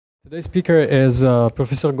Today's speaker is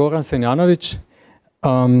Professor Goran Senjanović.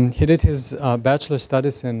 He did his bachelor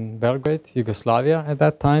studies in Belgrade, Yugoslavia at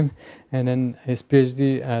that time, and then his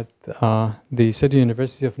PhD at the City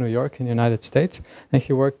University of New York in the United States. And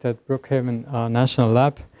he worked at Brookhaven National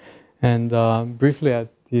Lab and briefly at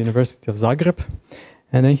the University of Zagreb.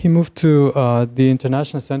 And then he moved to the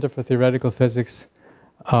International Center for Theoretical Physics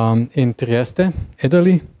in Trieste,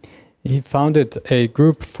 Italy. He founded a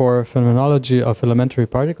group for phenomenology of elementary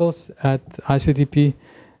particles at ICTP,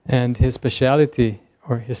 and his speciality,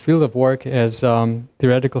 or his field of work, is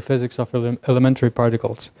theoretical physics of elementary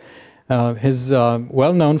particles. He's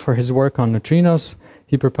well known for his work on neutrinos.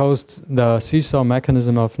 He proposed the seesaw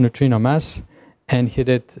mechanism of neutrino mass, and he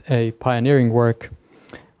did a pioneering work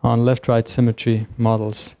on left-right symmetry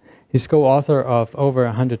models. He's co-author of over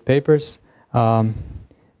 100 papers,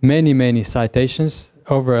 many citations,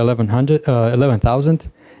 over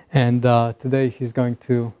 11,000, and today he's going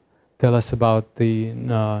to tell us about the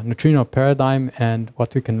neutrino paradigm and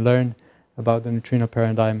what we can learn about the neutrino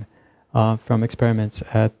paradigm from experiments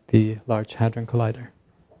at the Large Hadron Collider.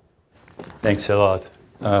 Thanks a lot.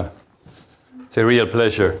 It's a real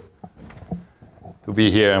pleasure to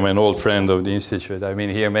be here. I'm an old friend of the Institute. I've been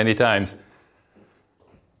here many times.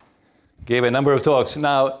 Gave a number of talks.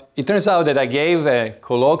 Now, it turns out that I gave a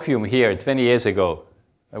colloquium here 20 years ago.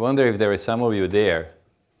 I wonder if there are some of you there.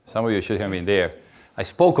 Some of you should have been there. I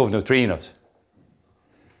spoke of neutrinos.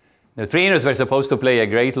 Neutrinos were supposed to play a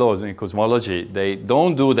great role in cosmology. They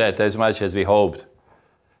don't do that as much as we hoped.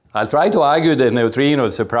 I'll try to argue that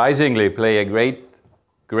neutrinos surprisingly play a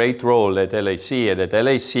great role at LHC. And at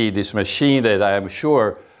LHC, this machine that I am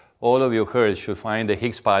sure all of you heard should find the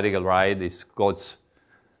Higgs particle, right? This God's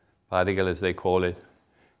particle, as they call it,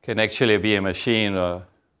 can actually be a machine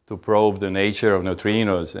to probe the nature of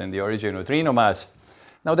neutrinos and the origin of neutrino mass.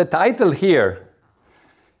 Now the title here,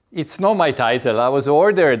 it's not my title. I was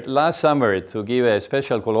ordered last summer to give a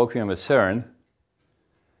special colloquium at CERN.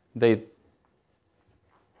 They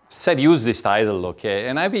said use this title, okay?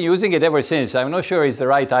 And I've been using it ever since. I'm not sure it's the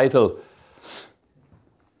right title.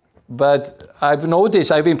 But I've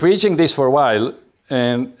noticed, I've been preaching this for a while,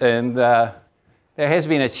 and there has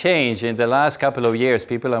been a change in the last couple of years.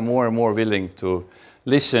 People are more and more willing to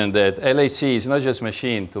listen that LHC is not just a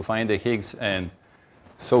machine to find the Higgs and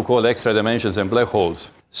so-called extra dimensions and black holes.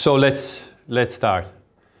 So let's start.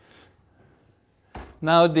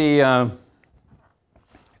 Now today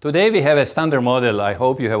we have a standard model. I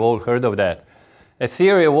hope you have all heard of that. A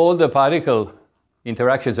theory of all the particle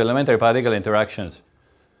interactions, elementary particle interactions,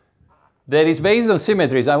 that is based on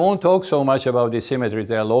symmetries. I won't talk so much about these symmetries.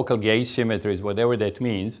 They are local gauge symmetries, whatever that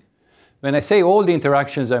means. When I say all the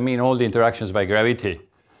interactions, I mean all the interactions by gravity,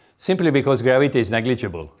 simply because gravity is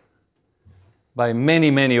negligible by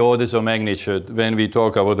many orders of magnitude when we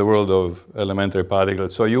talk about the world of elementary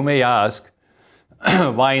particles. So you may ask,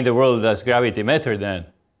 why in the world does gravity matter then?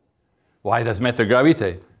 Why does matter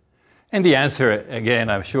gravitate? And the answer, again,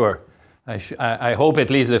 I'm sure, I hope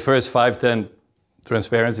at least the first 5, 10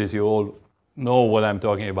 transparencies you all know what I'm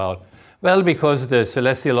talking about. Well, because the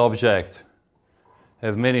celestial objects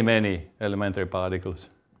have many elementary particles.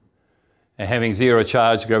 And having zero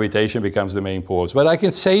charge, gravitation becomes the main force. But I can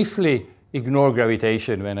safely ignore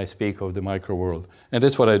gravitation when I speak of the microworld. And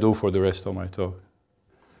that's what I do for the rest of my talk.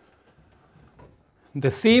 The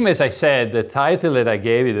theme, as I said, the title that I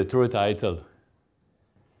gave you, the true title,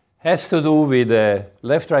 has to do with the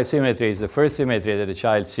left-right symmetry. Is the first symmetry that the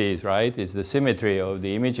child sees, right? It's the symmetry of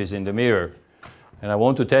the images in the mirror. And I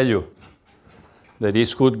want to tell you that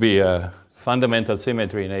this could be a fundamental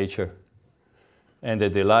symmetry in nature, and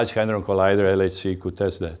that the Large Hadron Collider, LHC, could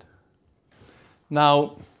test that.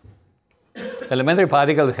 Now, elementary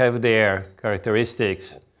particles have their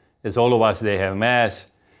characteristics. As all of us, they have mass,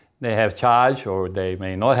 they have charge, or they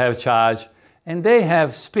may not have charge, and they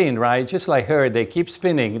have spin, right? Just like her, they keep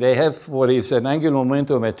spinning. They have what is an angular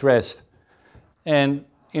momentum at rest. And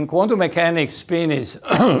in quantum mechanics, spin is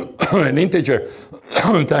an integer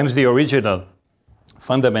times the original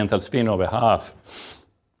fundamental spin of a half.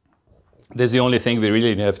 That's the only thing we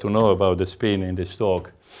really have to know about the spin in this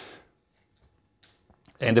talk.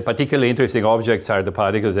 And the particularly interesting objects are the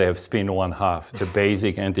particles that have spin 1/2, the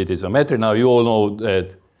basic entities of matter. Now, you all know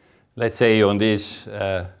that, let's say on this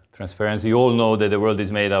transparency, you all know that the world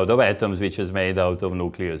is made out of atoms, which is made out of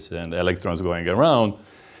nucleus and electrons going around.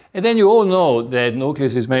 And then you all know that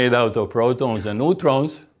nucleus is made out of protons and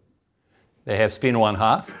neutrons. They have spin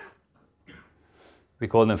 1/2. We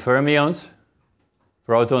call them fermions.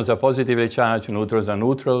 Protons are positively charged, neutrons are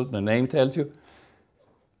neutral, the name tells you.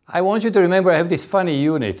 I want you to remember I have this funny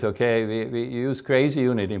unit, okay? We use crazy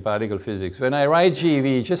unit in particle physics. When I write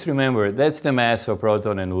GeV, just remember that's the mass of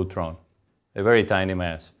proton and neutron, a very tiny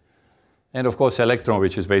mass. And of course, electron,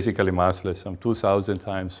 which is basically massless, some 2,000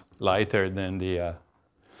 times lighter than the...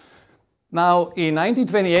 Now, in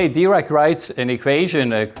 1928, Dirac writes an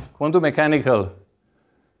equation, a quantum mechanical,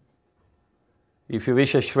 if you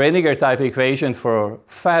wish, a Schrödinger type equation for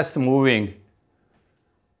fast-moving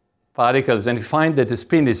particles, and you find that the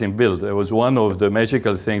spin is inbuilt. It was one of the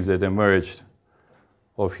magical things that emerged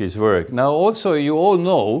of his work. Now, also, you all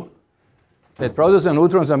know that protons and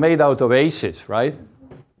neutrons are made out of aces, right?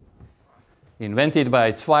 Invented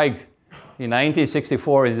by Zweig in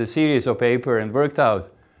 1964 in a series of papers and worked out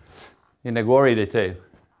in a gory detail.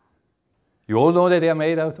 You all know that they are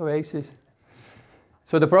made out of aces?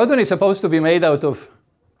 So the proton is supposed to be made out of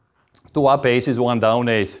 2 up aces, 1 down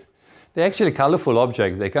ace. They're actually colorful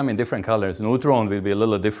objects. They come in different colors. Neutron will be a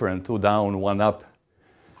little different, 2 down, 1 up.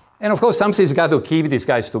 And of course, something's got to keep these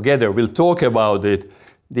guys together. We'll talk about it.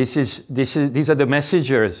 These are the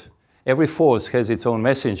messengers. Every force has its own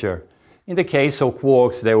messenger. In the case of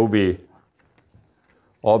quarks, there will be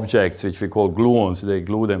objects which we call gluons. They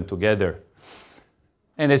glue them together.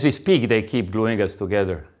 And as we speak, they keep gluing us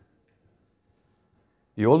together.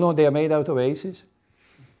 You all know they are made out of aces?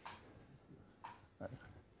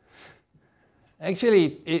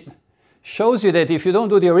 Actually, it shows you that if you don't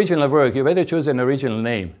do the original work, you better choose an original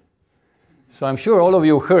name. So I'm sure all of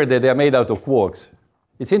you heard that they are made out of quarks.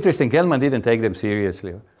 It's interesting, Gell-Mann didn't take them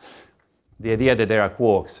seriously. The idea that there are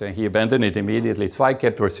quarks, and he abandoned it immediately. Zweig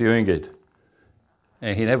kept pursuing it.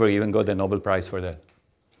 And he never even got the Nobel Prize for that,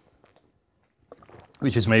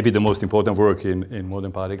 which is maybe the most important work in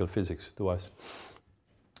modern particle physics to us.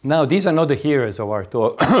 Now, these are not the heroes of our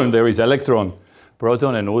talk. There is electron,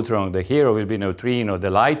 proton, and neutron. The hero will be neutrino, the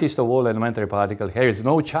lightest of all elementary particles. Here is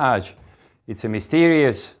no charge. It's a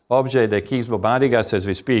mysterious object that keeps bombarding us as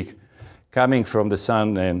we speak, coming from the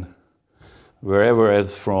sun and wherever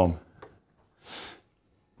else from.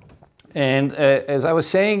 And as I was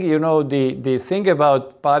saying, you know, the thing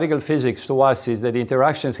about particle physics to us is that the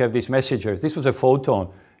interactions have these messengers. This was a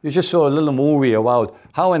photon. You just saw a little movie about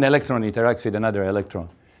how an electron interacts with another electron.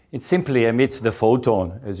 It simply emits the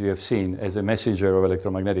photon, as you have seen, as a messenger of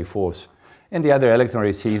electromagnetic force. And the other electron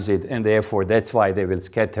receives it, and therefore that's why they will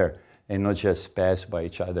scatter and not just pass by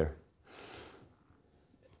each other.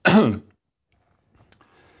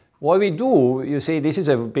 What we do, you see, this is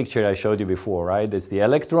a picture I showed you before, right? It's the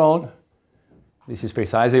electron. This is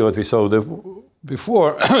precisely what we saw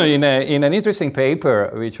before in an interesting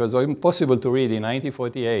paper, which was impossible to read in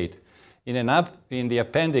 1948. In the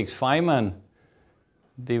appendix, Feynman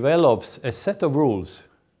develops a set of rules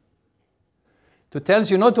to tell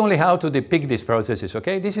you not only how to depict these processes,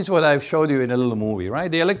 okay? This is what I've showed you in a little movie,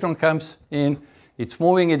 right? The electron comes in, it's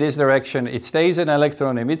moving in this direction, it stays an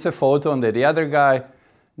electron, emits a photon that the other guy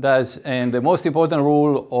does, and the most important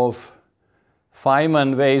rule of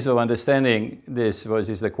Feynman ways of understanding this, which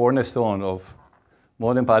is the cornerstone of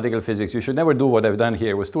modern particle physics. You should never do what I've done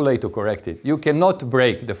here. It was too late to correct it. You cannot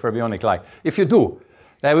break the fermionic line. If you do,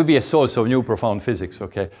 that would be a source of new profound physics,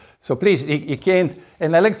 okay? So please, it can't,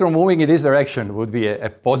 an electron moving in this direction would be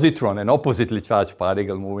a positron, an oppositely charged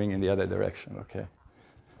particle moving in the other direction, okay?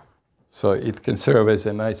 So it can serve as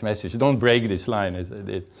a nice message. Don't break this line as I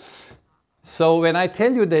did. So when I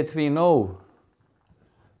tell you that we know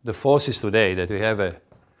the forces today, that we have a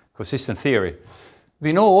consistent theory,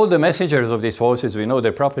 we know all the messengers of these forces, we know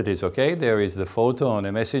their properties, okay? There is the photon,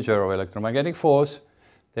 a messenger of electromagnetic force.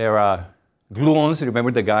 There are gluons,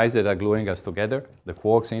 remember the guys that are gluing us together, the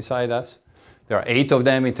quarks inside us. There are 8 of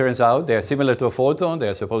them, it turns out. They are similar to a photon. They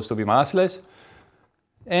are supposed to be massless.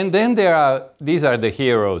 And then these are the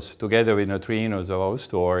heroes, together with neutrinos of our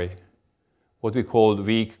story, what we call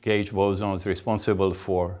weak gauge bosons responsible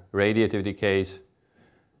for radiative decays.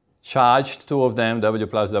 Charged, 2 of them, W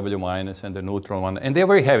plus, W minus, and the neutron one. And they're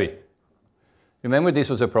very heavy. Remember, this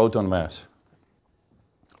was a proton mass,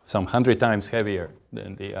 some 100 times heavier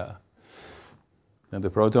than the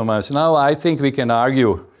proton mass. Now, I think we can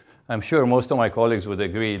argue, I'm sure most of my colleagues would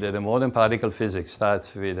agree, that the modern particle physics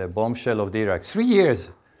starts with a bombshell of Dirac. 3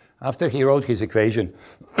 years after he wrote his equation,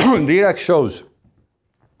 Dirac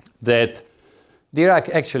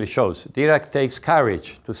takes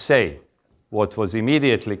courage to say what was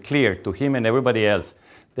immediately clear to him and everybody else,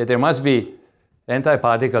 that there must be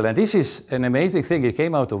antiparticle. And this is an amazing thing. It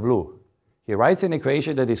came out of blue. He writes an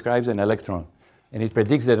equation that describes an electron, and it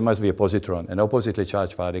predicts that there must be a positron, an oppositely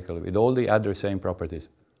charged particle, with all the other same properties.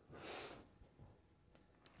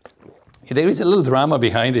 There is a little drama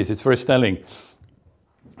behind it. It's worth telling.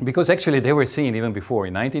 because actually they were seen even before.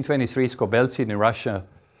 In 1923, Skobeltsyn in Russia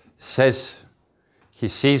says he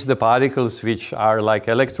sees the particles which are like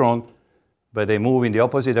electron, but they move in the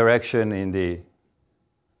opposite direction in the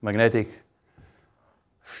magnetic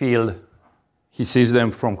field. He sees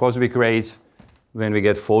them from cosmic rays. When we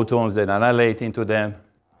get photons that annihilate into them.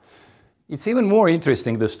 It's even more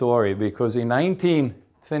interesting, the story, because in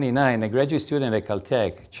 1929, a graduate student at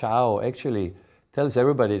Caltech, Chao, actually tells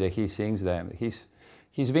everybody that he sees them.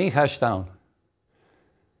 He's being hushed down.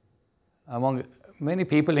 Among many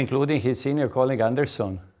people, including his senior colleague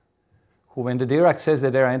Anderson, who, when the Dirac says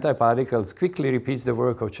that there are antiparticles, quickly repeats the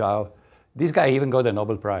work of Chao. This guy even got a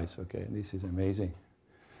Nobel Prize. Okay, this is amazing.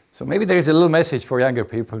 So maybe there is a little message for younger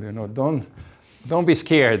people, you know, don't be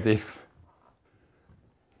scared if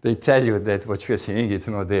they tell you that what you're seeing is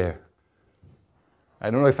not there. I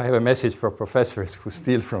don't know if I have a message for professors who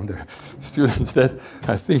steal from their students that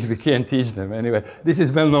I think we can't teach them. Anyway, this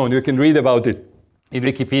is well known. You can read about it in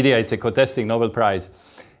Wikipedia. It's a contesting Nobel Prize.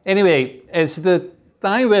 Anyway, as the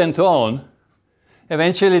time went on,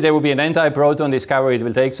 eventually there will be an antiproton discovery. It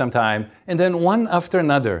will take some time. And then one after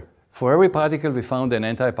another, for every particle we found an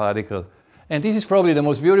antiparticle. And this is probably the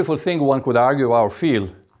most beautiful thing one could argue about our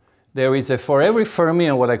field. There is for every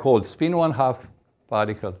fermion, what I call spin 1/2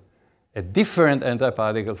 particle, a different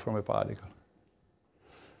antiparticle from a particle.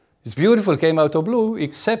 It's beautiful, came out of blue,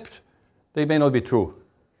 except they may not be true,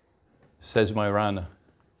 says Majorana.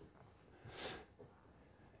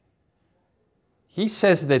 He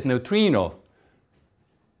says that neutrino,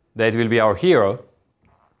 that will be our hero,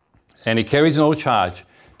 and it carries no charge,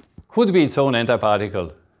 could be its own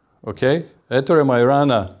antiparticle. Okay? Ettore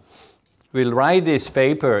Majorana will write this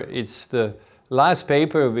paper. It's the last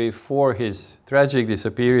paper before his tragic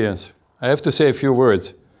disappearance. I have to say a few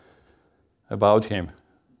words about him.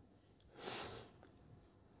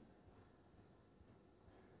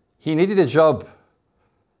 He needed a job.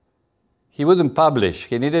 He wouldn't publish.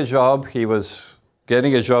 He needed a job. He was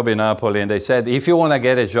getting a job in Napoli, and they said, if you want to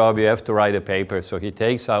get a job, you have to write a paper. So he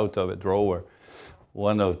takes out of a drawer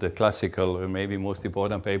one of the classical, or maybe most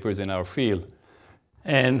important papers in our field.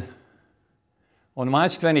 And on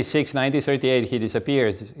March 26, 1938, he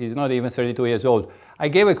disappears. He's not even 32 years old. I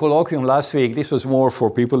gave a colloquium last week. This was more for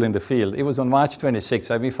people in the field. It was on March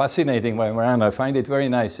 26. I've been fascinating by Majorana. I find it very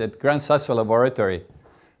nice. At Gran Sasso Laboratory,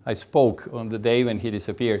 I spoke on the day when he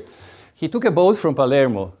disappeared. He took a boat from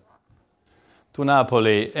Palermo to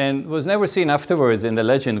Napoli and was never seen afterwards, and the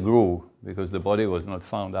legend grew because the body was not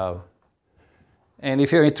found out. And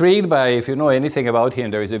if you're intrigued by, if you know anything about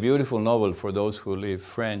him, there is a beautiful novel for those who live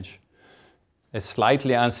French, A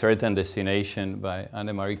Slightly Uncertain Destination by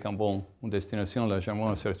Anne-Marie Cambon, Une destination légèrement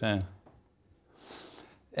incertaine.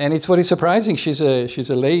 And it's what is surprising. She's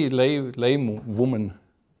a lay woman.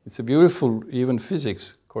 It's a beautiful, even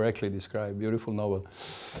physics correctly described, beautiful novel.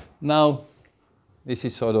 Now, this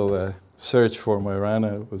is sort of a search for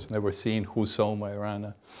Majorana. It was never seen. Who saw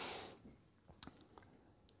Majorana?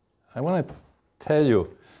 I want to tell you,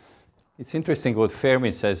 it's interesting what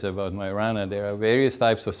Fermi says about Majorana. There are various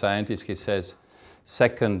types of scientists. He says,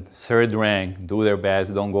 second, third rank, do their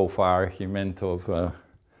best, don't go far. He meant of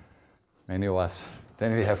many of us.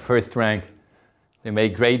 Then we have first rank. They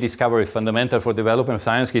make great discovery, fundamental for development of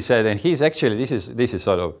science, he said. And he's actually, this is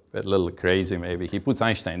sort of a little crazy maybe. He puts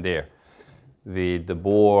Einstein there with the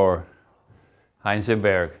Bohr,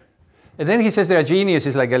 Heisenberg. And then he says there are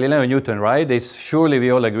geniuses like Galileo and Newton, right? Surely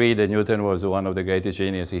we all agree that Newton was one of the greatest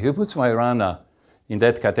geniuses. He puts Majorana in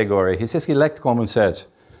that category. He says he lacked common sense.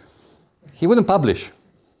 He wouldn't publish.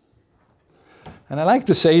 And I like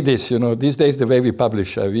to say this, you know, these days the way we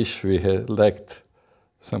publish, I wish we had lacked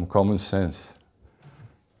some common sense.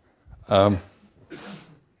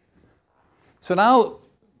 So now,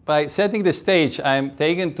 by setting the stage, I'm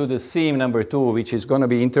taken to the theme number 2, which is going to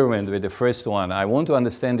be intertwined with the first one. I want to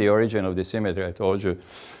understand the origin of the symmetry. I told you,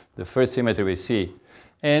 the first symmetry we see.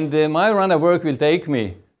 And the Majorana work will take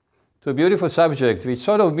me to a beautiful subject, which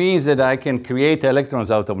sort of means that I can create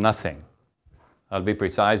electrons out of nothing. I'll be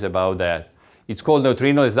precise about that. It's called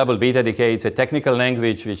Neutrinos double beta decay. It's a technical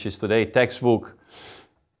language, which is today textbook.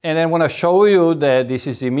 And I want to show you that this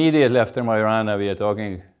is immediately after Majorana. We are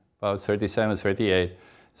talking about 37, 38.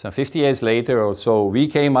 Some 50 years later or so, we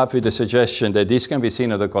came up with the suggestion that this can be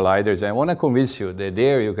seen at the colliders. And I want to convince you that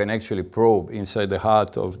there you can actually probe inside the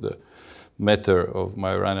heart of the matter of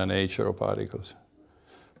Majorana nature of particles.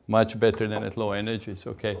 Much better than at low energies,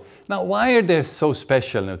 okay? Now, why are they so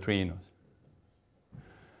special, neutrinos?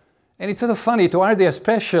 And it's sort of funny, to why they are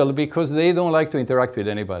special because they don't like to interact with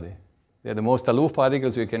anybody. They're the most aloof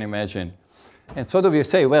particles you can imagine. And sort of you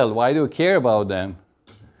say, well, why do you care about them?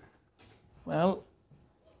 Well,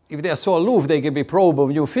 if they are so aloof, they can be probe of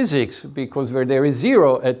new physics, because where there is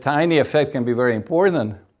zero, a tiny effect can be very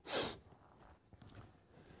important.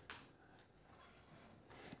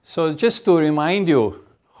 So just to remind you,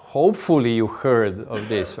 hopefully you heard of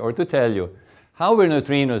this, or to tell you, how were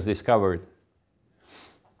neutrinos discovered?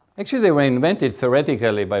 Actually, they were invented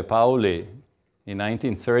theoretically by Pauli in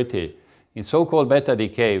 1930 in so-called beta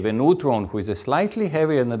decay. The neutron, who is slightly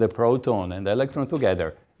heavier than the proton and the electron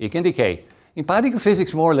together, it can decay. In particle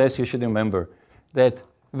physics, more or less, you should remember that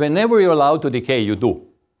whenever you're allowed to decay, you do.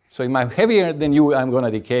 So if I'm heavier than you, I'm going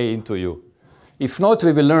to decay into you. If not,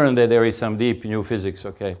 we will learn that there is some deep new physics,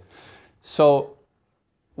 okay? So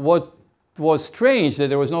what was strange, that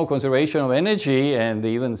there was no conservation of energy, and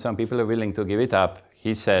even some people are willing to give it up.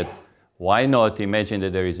 He said, why not imagine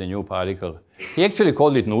that there is a new particle? He actually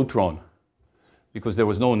called it neutron, because there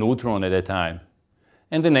was no neutron at that time.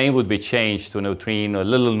 And the name would be changed to neutrino, a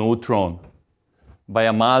little neutron, by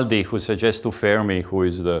Amaldi, who suggests to Fermi, who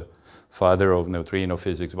is the father of neutrino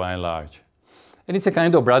physics by and large. And it's a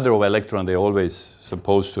kind of brother of electron. They're always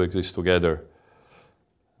supposed to exist together,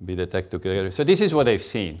 be detected together. So this is what they've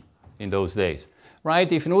seen in those days, right?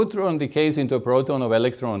 If neutron decays into a proton of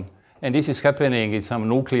electron, and this is happening in some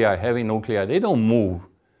nuclei, heavy nuclei, they don't move.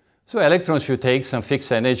 So electrons should take some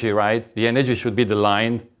fixed energy, right? The energy should be the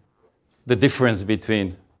line, the difference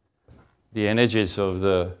between the energies of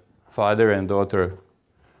the father and daughter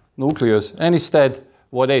nucleus. And instead,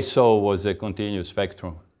 what they saw was a continuous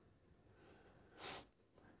spectrum.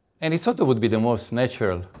 And he thought it would be the most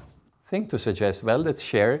natural thing to suggest, well, let's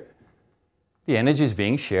share. The energy is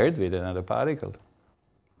being shared with another particle.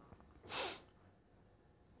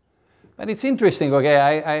 But it's interesting, okay,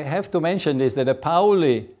 I have to mention this, that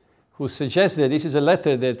Pauli, who suggested, this is a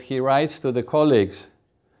letter that he writes to the colleagues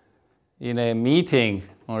in a meeting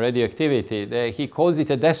on radioactivity, he calls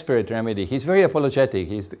it a desperate remedy. He's very apologetic.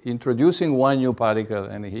 He's introducing one new particle,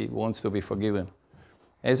 and he wants to be forgiven.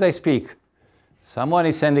 As I speak, someone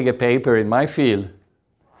is sending a paper in my field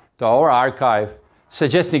to our archive,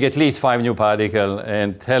 suggesting at least 5 new particles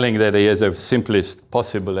and telling that he has a simplest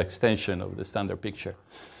possible extension of the standard picture.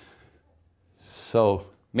 So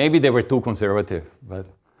maybe they were too conservative, but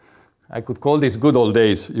I could call this good old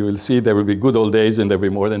days. You will see there will be good old days, and there will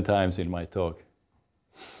be more than times in my talk.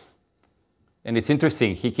 And it's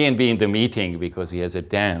interesting, he can't be in the meeting because he has a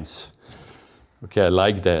dance. Okay, I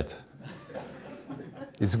like that.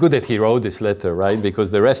 It's good that he wrote this letter, right?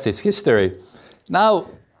 Because the rest is history.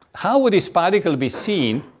 Now, how would this particle be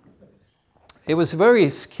seen? It was very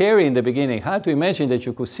scary in the beginning. Hard to imagine that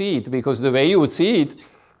you could see it, because the way you would see it,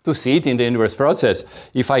 to see it in the inverse process.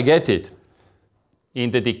 If I get it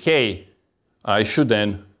in the decay, I should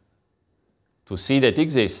then, to see that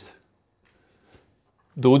exists,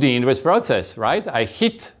 do the inverse process, right? I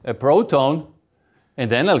hit a proton,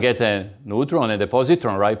 and then I'll get a neutron and a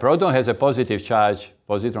positron, right? Proton has a positive charge,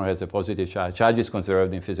 positron has a positive charge. Charge is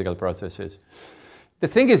conserved in physical processes. The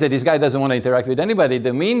thing is that this guy doesn't want to interact with anybody.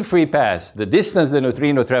 The mean free path, the distance the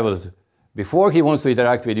neutrino travels before he wants to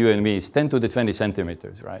interact with you and me, is 10 to the 20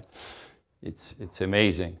 centimeters, right? It's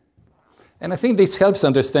amazing. And I think this helps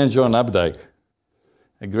understand John Updike,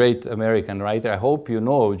 a great American writer. I hope you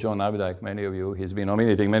know John Updike, many of you. He's been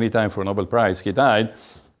nominated many times for a Nobel Prize. He died.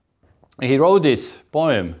 And he wrote this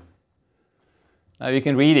poem. Now you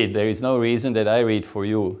can read it. There is no reason that I read for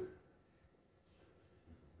you.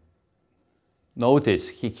 Notice,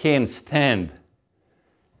 he can't stand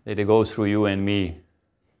that it goes through you and me.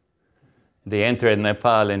 They entered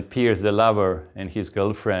Nepal and pierced the lover and his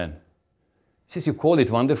girlfriend. He says, you call it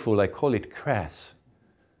wonderful, I call it crass.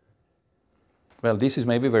 Well, this is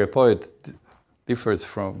maybe where a poet differs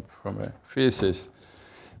from a physicist.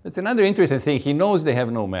 But another interesting thing, he knows they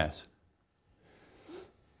have no mass.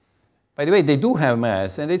 By the way, they do have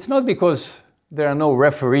mass, and it's not because there are no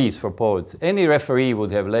referees for poets. Any referee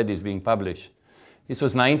would have let this being published. This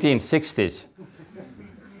was 1960s.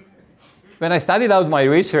 When I studied out my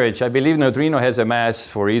research, I believe neutrino has a mass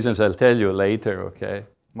for reasons I'll tell you later, okay?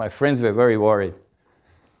 My friends were very worried.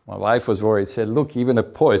 My wife was worried, said, look, even a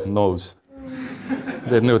poet knows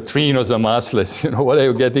that neutrinos are massless. You know, what are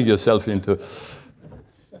you getting yourself into?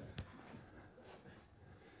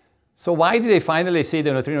 So why did they finally see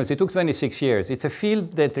the neutrinos? It took 26 years. It's a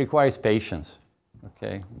field that requires patience,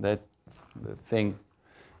 okay? That's the thing.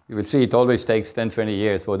 You will see it always takes 10, 20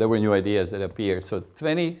 years for whatever new ideas that appear. So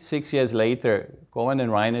 26 years later, Goran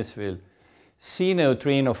and Reines will see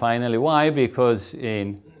neutrino finally. Why? Because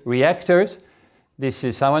in reactors, this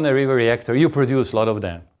is Savannah River reactor, you produce a lot of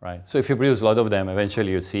them, right? So if you produce a lot of them,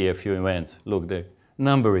 eventually you see a few events. Look, the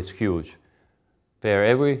number is huge. Per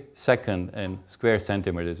every second and square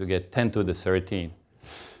centimeters, you get 10 to the 13.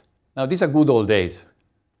 Now, these are good old days,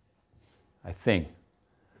 I think,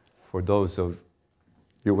 for those of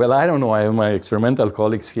you. Well, I don't know. I have my experimental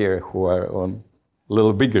colleagues here who are on a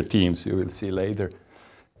little bigger teams. You will see later.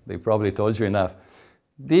 They probably told you enough.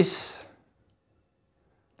 This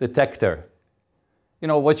detector, you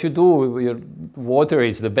know, what you do, your water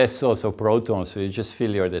is the best source of protons, so you just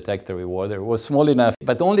fill your detector with water. It was small enough,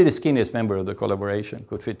 but only the skinniest member of the collaboration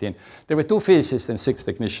could fit in. There were 2 physicists and 6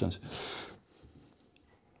 technicians.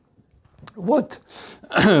 What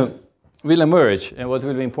will emerge, and what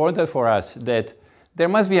will be important for us, that there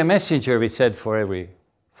must be a messenger, we said, for every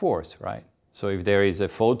force, right? So if there is a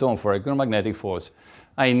photon for electromagnetic force,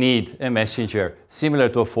 I need a messenger similar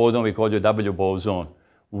to a photon we call the W boson,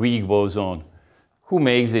 weak boson. Who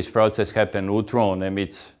makes this process happen? Neutron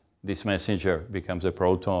emits this messenger, becomes a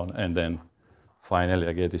proton, and then finally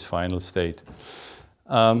I get this final state.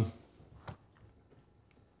 So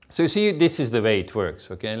you see, this is the way it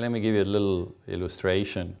works, okay? Let me give you a little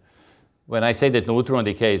illustration. When I say that neutron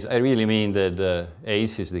decays, I really mean that the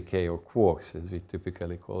aces decay, or quarks, as we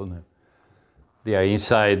typically call them. They are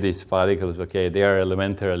inside these particles, okay? They are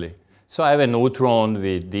elementarily. So I have a neutron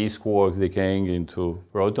with these quarks decaying into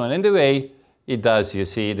proton, and the way it does, you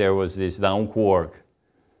see, there was this down quark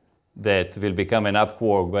that will become an up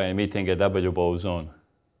quark by emitting a W boson.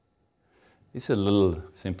 It's a little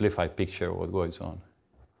simplified picture of what goes on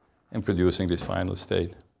in producing this final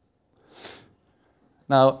state.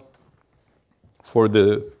 Now, for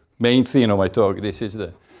the main theme of my talk, this is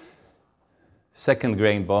the second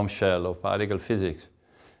grain bombshell of particle physics.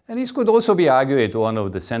 And this could also be argued one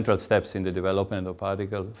of the central steps in the development of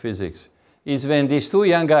particle physics, is when these 2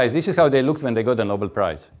 young guys, this is how they looked when they got the Nobel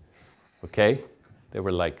Prize, okay? They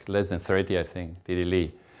were like less than 30, I think, T.D.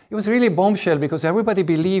 Lee. It was really bombshell because everybody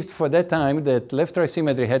believed for that time that left-right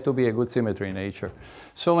symmetry had to be a good symmetry in nature.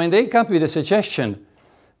 So when they come with a suggestion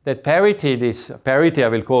that parity, this parity I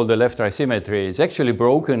will call the left-right symmetry, is actually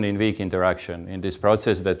broken in weak interaction in this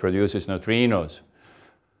process that produces neutrinos,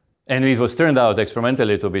 and it was turned out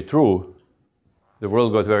experimentally to be true, the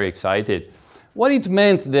world got very excited. What it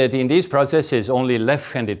meant that in these processes only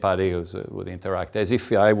left-handed particles would interact, as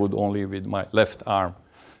if I would only with my left arm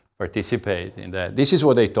participate in that. This is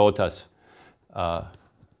what they taught us.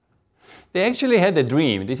 They actually had a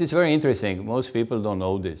dream. This is very interesting. Most people don't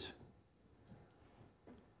know this.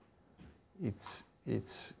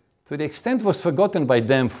 It's to the extent was forgotten by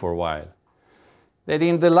them for a while, that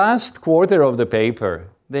in the last quarter of the paper,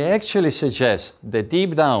 they actually suggest that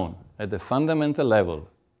deep down at the fundamental level,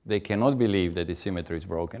 they cannot believe that the symmetry is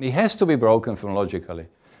broken. It has to be broken logically.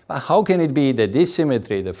 But how can it be that this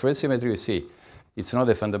symmetry, the first symmetry you see, it's not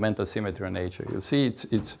a fundamental symmetry in nature? You'll see,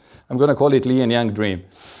 I'm going to call it Lee and Young dream.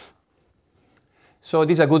 So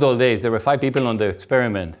these are good old days. There were 5 people on the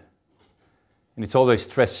experiment. And it's always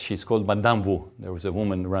stressed. She's called Madame Wu. There was a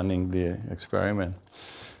woman running the experiment.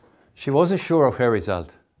 She wasn't sure of her result.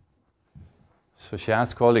 So she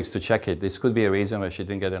asked colleagues to check it. This could be a reason why she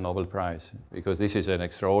didn't get a Nobel Prize, because this is an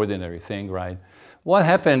extraordinary thing, right? What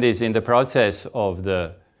happened is in the process of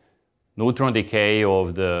the neutron decay,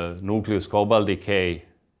 of the nucleus cobalt decay,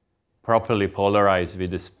 properly polarized with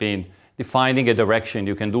the spin, defining a direction,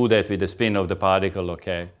 you can do that with the spin of the particle,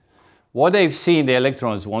 okay? What they've seen, the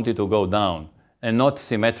electrons wanted to go down, and not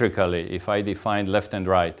symmetrically, if I define left and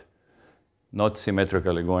right, not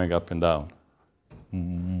symmetrically going up and down.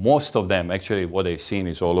 Most of them, actually what they've seen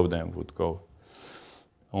is all of them would go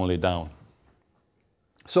only down.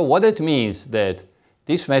 So what it means that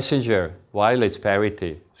this messenger violates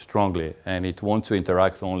parity strongly, and it wants to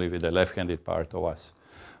interact only with the left-handed part of us,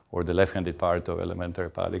 or the left-handed part of elementary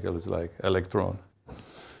particles like electron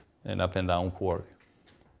and up and down quark.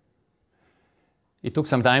 It took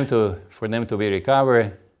some time for them to be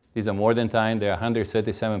recovered. These are more than time. There are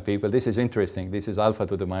 137 people. This is interesting. This is alpha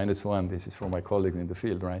to the -1. This is from my colleagues in the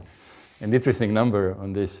field, right? An interesting number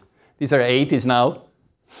on this. These are 80s now.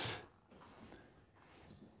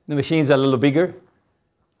 The machines are a little bigger.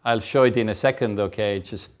 I'll show it in a second, okay?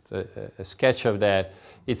 Just a sketch of that.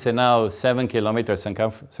 It's a now 7-kilometer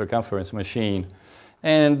circumference machine.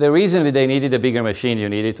 And the reason that they needed a bigger machine, you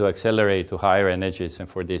needed to accelerate to higher energies. And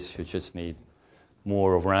for this, you just need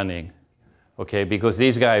more of running. Okay, because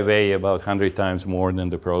these guys weigh about 100 times more than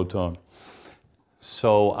the proton.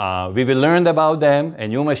 So we will learn about them. A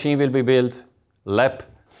new machine will be built, LEP,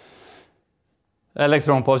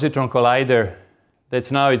 electron-positron collider.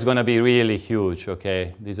 That's now it's going to be really huge,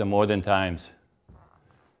 okay? These are modern times.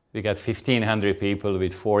 We got 1,500 people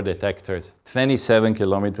with 4 detectors,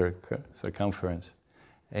 27-kilometer circumference.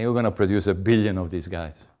 And you're going to produce 1 billion of these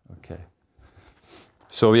guys, okay?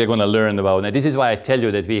 So we are going to learn about it. This is why I tell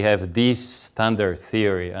you that we have this standard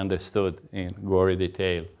theory understood in gory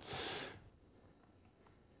detail.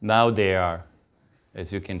 Now they are,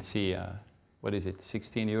 as you can see, what is it,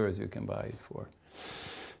 16 euros you can buy it for.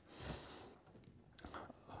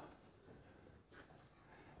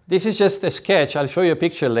 This is just a sketch. I'll show you a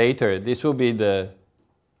picture later. This will be the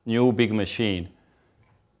new big machine.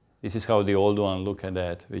 This is how the old one look at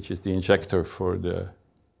that, which is the injector for the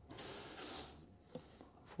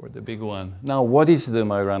big one. Now, what is the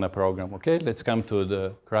Majorana program? Okay, let's come to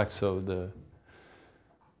the crux of the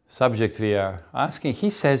subject we are asking. He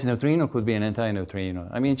says neutrino could be an anti-neutrino.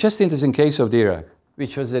 I mean, just in the case of Dirac,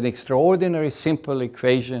 which was an extraordinary simple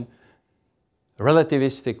equation,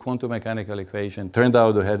 relativistic quantum mechanical equation, turned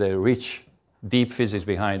out to have a rich, deep physics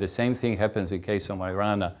behind. The same thing happens in case of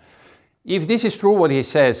Majorana. If this is true what he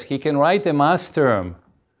says, he can write a mass term.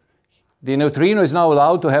 The neutrino is now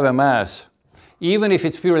allowed to have a mass. Even if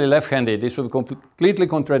it's purely left-handed, this would completely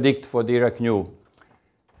contradict what Dirac knew.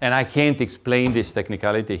 And I can't explain this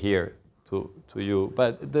technicality here to you.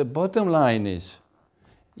 But the bottom line is,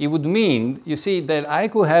 it would mean, you see, that I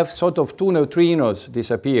could have sort of two neutrinos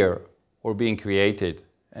disappear or being created.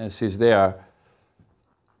 And since they are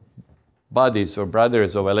bodies or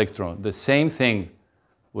brothers of electron, the same thing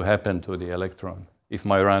will happen to the electron, if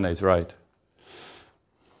Majorana is right.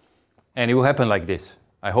 And it will happen like this.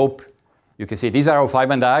 I hope you can see these are our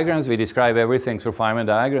Feynman diagrams. We describe everything through Feynman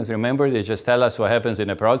diagrams. Remember, they just tell us what happens in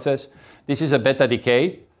a process. This is a beta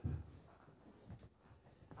decay.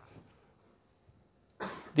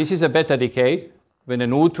 This is a beta decay. When a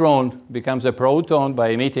neutron becomes a proton by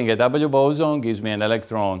emitting a W boson, gives me an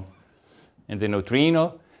electron and the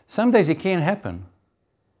neutrino. Sometimes it can't happen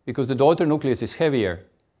because the daughter nucleus is heavier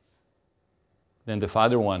than the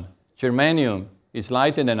father one. Germanium is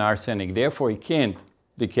lighter than arsenic, therefore it can't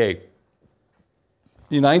decay.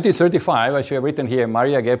 In 1935, I should have written here,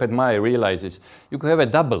 Maria Geppert-Mayer realizes you could have a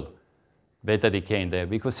double beta decay in there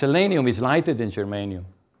because selenium is lighter than germanium.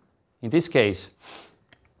 In this case,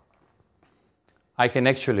 I can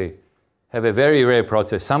actually have a very rare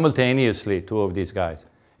process simultaneously, two of these guys.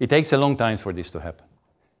 It takes a long time for this to happen.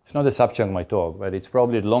 It's not the subject of my talk, but it's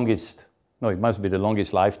probably the longest, no, it must be the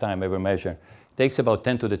longest lifetime ever measured. It takes about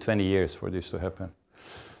 10 to the 20 years for this to happen.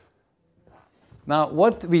 Now,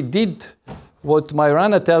 what we did, what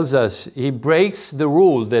Majorana tells us, he breaks the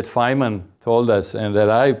rule that Feynman told us and that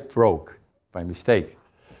I broke by mistake.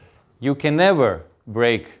 You can never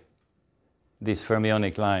break this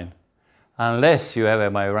fermionic line unless you have a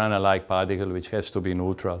Majorana-like particle which has to be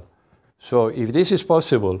neutral. So if this is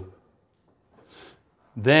possible,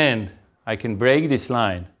 then I can break this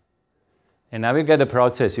line and I will get a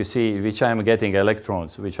process, you see, in which I'm getting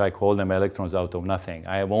electrons, which I call them electrons out of nothing.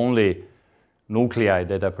 I have only nuclei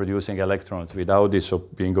that are producing electrons without this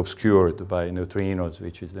being obscured by neutrinos,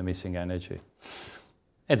 which is the missing energy.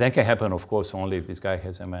 And that can happen, of course, only if this guy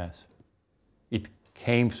has a mass. It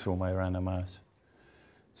came through Majorana mass.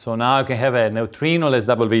 So now I can have a neutrino-less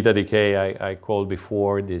double beta decay. I called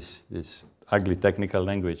before this ugly technical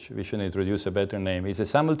language. We should introduce a better name. It's a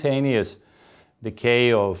simultaneous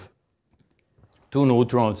decay of two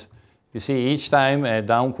neutrons. You see, each time a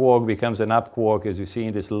down quark becomes an up quark, as you see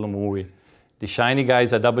in this little movie. The shiny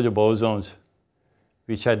guys are W bosons,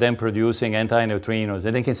 which are then producing antineutrinos.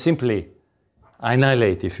 And they can simply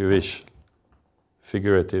annihilate, if you wish,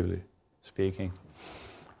 figuratively speaking.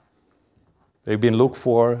 They've been looked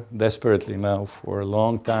for desperately now for a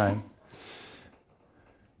long time.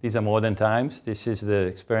 These are modern times. This is the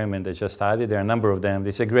experiment that just started. There are a number of them.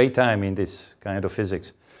 It's a great time in this kind of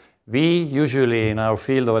physics. We usually, in our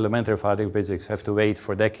field of elementary particle physics, have to wait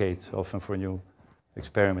for decades, often for new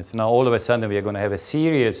experiments. Now, all of a sudden, we are going to have a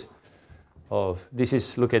series of,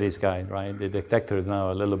 look at this guy, right? The detector is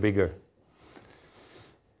now a little bigger.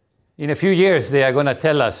 In a few years, they are going to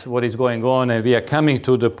tell us what is going on, and we are coming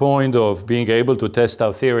to the point of being able to test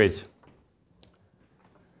our theories.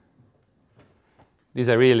 These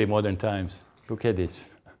are really modern times. Look at this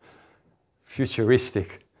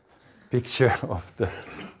futuristic picture of the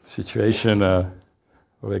situation of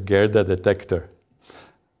a Gerda detector.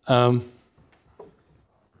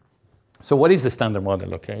 So what is the standard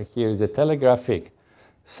model? Okay, here is a telegraphic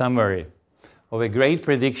summary of a great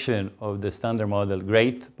prediction of the standard model,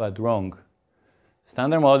 great but wrong.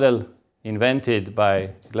 Standard model invented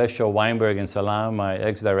by Gleshow, Weinberg, and Salam, my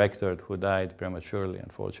ex-director who died prematurely,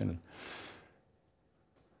 unfortunately,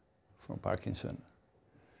 from Parkinson.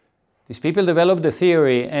 These people developed the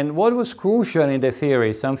theory, and what was crucial in the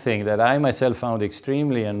theory, something that I myself found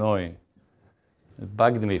extremely annoying, it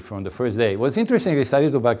bugged me from the first day. What's interesting, they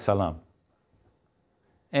started to bug Salam.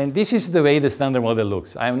 And this is the way the standard model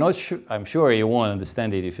looks. I'm sure you won't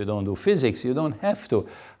understand it if you don't do physics. You don't have to.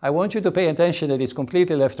 I want you to pay attention that it's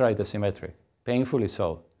completely left-right asymmetric, painfully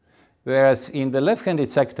so. Whereas in the left-handed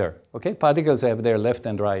sector, okay, particles have their left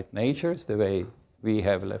and right natures, the way we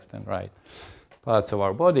have left and right parts of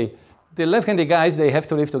our body. The left-handed guys, they have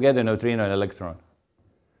to live together, neutrino and electron.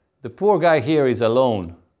 The poor guy here is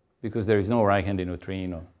alone because there is no right-handed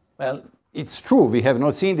neutrino. Well, it's true, we have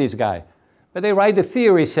not seen this guy. But they write the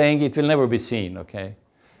theory saying it will never be seen, okay?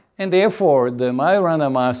 And therefore, the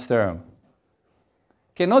Majorana mass term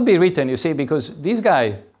cannot be written, you see, because this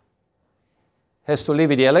guy has to live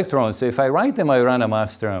with the electrons. So if I write the Majorana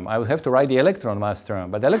mass term, I would have to write the electron mass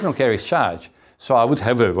term. But the electron carries charge, so I would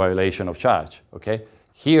have a violation of charge, okay?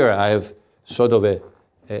 Here I have sort of an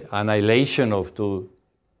annihilation of two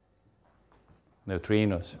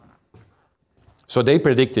neutrinos. So they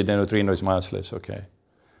predicted the neutrino is massless, okay?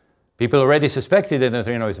 People already suspected that the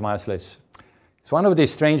neutrino is massless. It's one of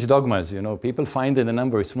these strange dogmas, you know. People find that the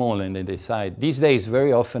number is small and they decide. These days,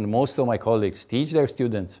 very often, most of my colleagues teach their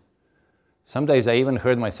students. Sometimes I even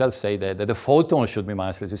heard myself say that the photon should be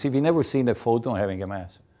massless. You see, we've never seen a photon having a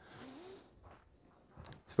mass.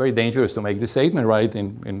 It's very dangerous to make this statement, right?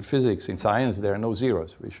 In physics, in science, there are no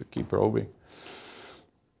zeros. We should keep probing.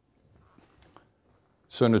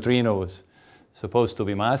 So neutrino was supposed to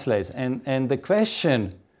be massless. And the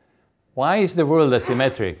question, why is the world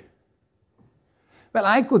asymmetric? Well,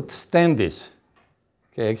 I could stand this.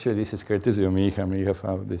 Okay, actually, this is courtesy of Miha. Miha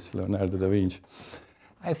found this, Leonardo da Vinci.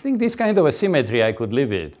 I think this kind of asymmetry I could live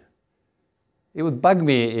with. It would bug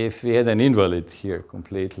me if we had an invalid here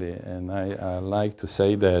completely. And I like to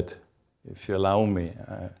say that, if you allow me,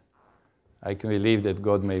 I can believe that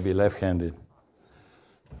God may be left-handed.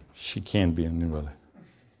 She can't be an invalid.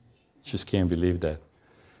 Just can't believe that.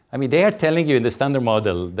 I mean, they are telling you in the standard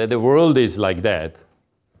model that the world is like that.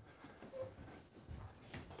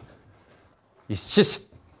 It's just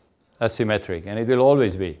asymmetric, and it will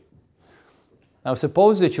always be. Now,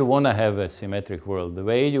 suppose that you want to have a symmetric world. The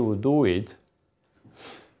way you would do it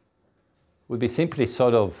would be simply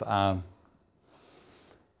sort of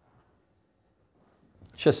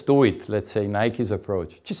just do it, let's say Nike's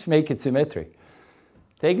approach. Just make it symmetric.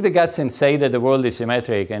 Take the guts and say that the world is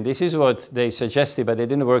symmetric, and this is what they suggested, but they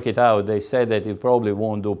didn't work it out. They said that it probably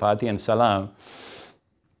won't do, Patti and Salam.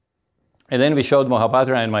 And then we showed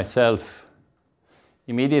Mohapatra and myself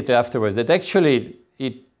immediately afterwards that actually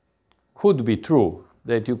it could be true,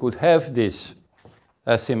 that you could have this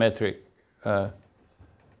asymmetric,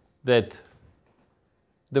 that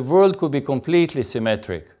the world could be completely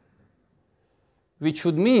symmetric, which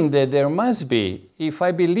would mean that there must be, if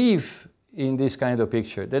I believe in this kind of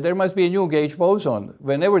picture, that there must be a new gauge boson.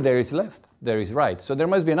 Whenever there is left, there is right. So there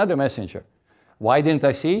must be another messenger. Why didn't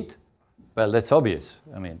I see it? Well, that's obvious.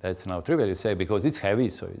 I mean, that's now trivial to say because it's heavy,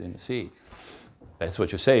 so you didn't see it. That's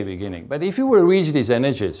what you say beginning. But if you will reach these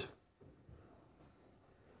energies,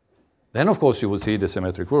 then of course you will see the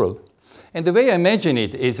symmetric world. And the way I imagine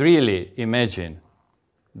it is really imagine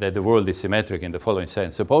that the world is symmetric in the following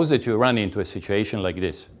sense. Suppose that you run into a situation like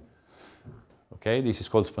this. Okay, this is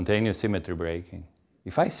called spontaneous symmetry breaking.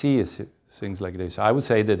 If I see things like this, I would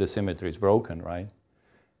say that the symmetry is broken, right?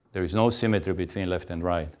 There is no symmetry between left and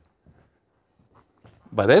right.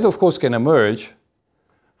 But that, of course, can emerge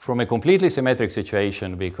from a completely symmetric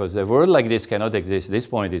situation because a world like this cannot exist. This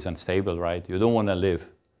point is unstable, right? You don't want to live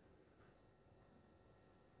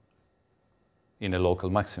in a local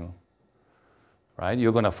maximum, right?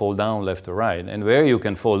 You're going to fall down left or right. And where you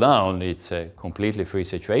can fall down, it's a completely free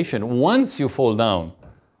situation. Once you fall down,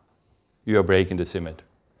 you are breaking the symmetry.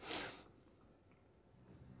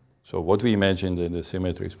 So what we imagine that the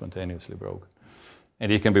symmetry is spontaneously broken.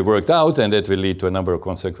 And it can be worked out, and that will lead to a number of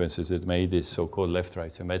consequences that made these so-called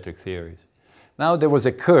left-right symmetric theories. Now, there was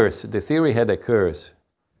a curse. The theory had a curse.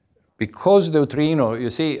 Because neutrino, you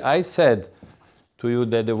see, I said to you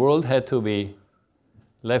that the world had to be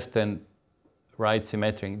left and right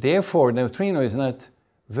symmetric. Therefore, neutrino is not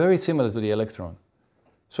very similar to the electron.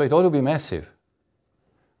 So it ought to be massive.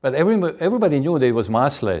 But everybody knew that it was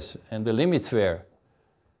massless, and the limits were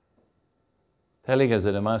telling us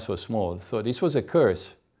that the mass was small. So this was a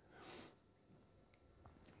curse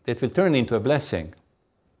that will turn into a blessing.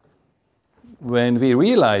 When we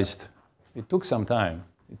realized, it took some time.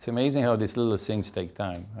 It's amazing how these little things take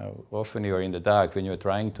time, how often you're in the dark when you're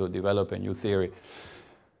trying to develop a new theory.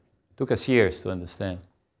 It took us years to understand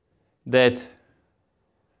that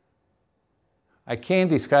I can't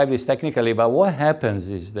describe this technically, but what happens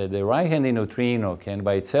is that the right-handed neutrino can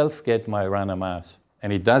by itself get Majorana mass.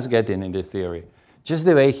 And it does get in this theory, just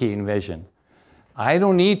the way he envisioned. I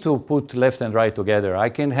don't need to put left and right together. I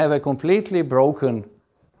can have a completely broken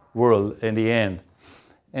world in the end.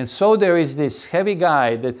 And so there is this heavy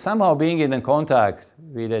guy that somehow being in contact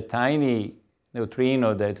with a tiny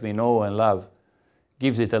neutrino that we know and love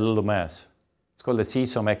gives it a little mass. It's called the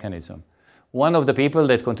seesaw mechanism. One of the people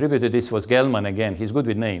that contributed this was Gell-Mann again. He's good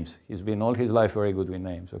with names. He's been all his life very good with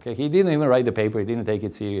names. Okay? He didn't even write the paper. He didn't take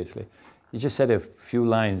it seriously. He just said a few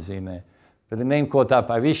lines in a, but the name caught up.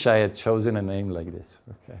 I wish I had chosen a name like this.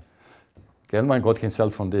 Okay. Gell-Mann got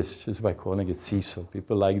himself on this just by calling it seesaw.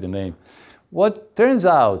 People like the name. What turns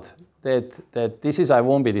out that this is, I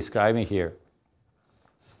won't be describing here,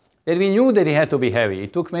 that we knew that it had to be heavy.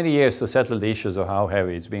 It took many years to settle the issues of how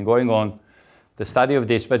heavy. It's been going on, the study of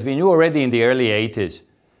this, but we knew already in the early 80s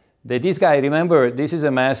that this guy, remember, this is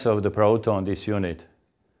a mass of the proton, this unit.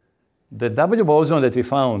 The W boson that we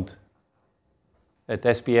found at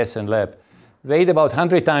SPS and lab weighed about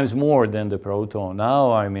 100 times more than the proton.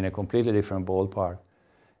 Now I'm in a completely different ballpark.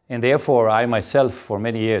 And therefore, I myself, for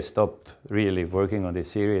many years, stopped really working on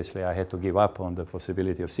this seriously. I had to give up on the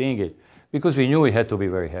possibility of seeing it because we knew it had to be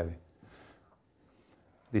very heavy.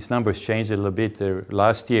 These numbers changed a little bit.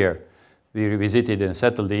 Last year, we revisited and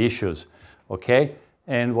settled the issues, okay?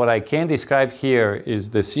 And what I can describe here is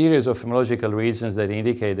the series of homological reasons that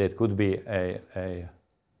indicate that could be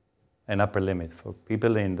an upper limit. For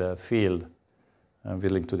people in the field, I'm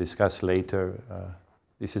willing to discuss later.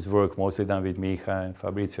 This is work mostly done with Micha and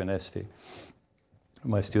Fabrizio Nesti,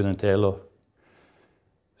 my student Elo.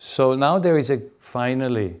 So now there is a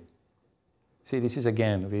finally, see, this is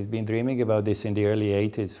again, we've been dreaming about this in the early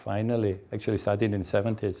 80s, finally, actually started in the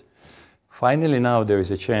 70s. Finally now there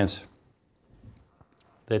is a chance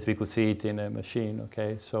that we could see it in a machine,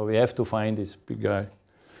 okay? So we have to find this big guy,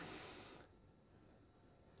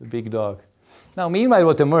 the big dog. Now, meanwhile,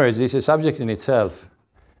 what emerged is a subject in itself.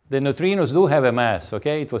 The neutrinos do have a mass,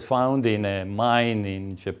 okay? It was found in a mine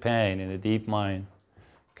in Japan, in a deep mine,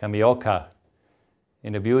 Kamioka,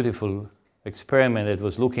 in a beautiful experiment that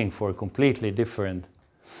was looking for a completely different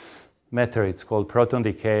matter. It's called proton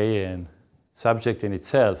decay and subject in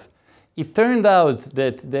itself. It turned out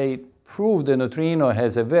that they proved the neutrino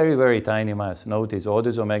has a very, very tiny mass. Notice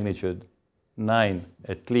orders of magnitude 9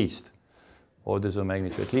 at least, orders of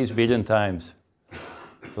magnitude, at least billion times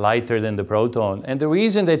lighter than the proton. And the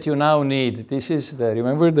reason that you now need, this is the,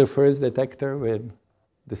 remember the first detector when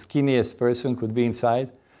the skinniest person could be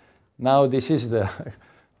inside? Now this is the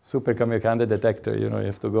super Kamiokande detector. You know, you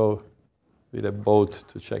have to go with a boat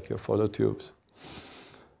to check your phototubes.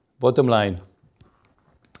 Bottom line,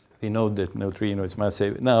 we know that neutrino is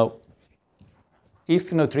massive. Now,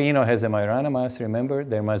 if neutrino has a Majorana mass, remember,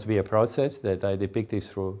 there must be a process that I depicted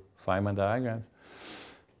through Feynman diagrams.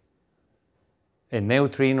 A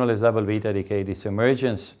neutrinoless double beta decay, this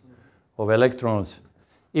emergence of electrons.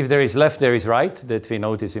 If there is left, there is right, that we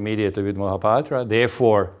notice immediately with Mohapatra.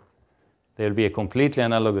 Therefore, there will be a completely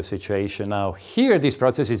analogous situation. Now, here this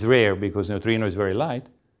process is rare because neutrino is very light.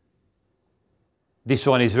 This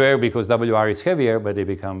one is rare because WR is heavier, but they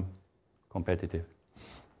become competitive.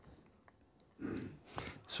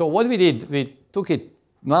 So what we did, we took it,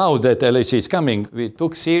 now that LHC is coming, we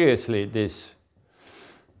took seriously this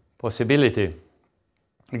possibility.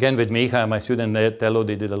 Again, with Micha, my student Tello,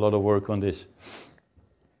 they did a lot of work on this.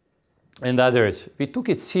 And others. We took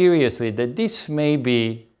it seriously that this may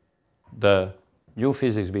be the new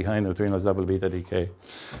physics behind neutrinos double beta decay.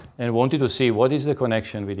 And wanted to see what is the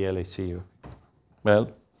connection with the LHC.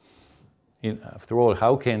 Well, after all,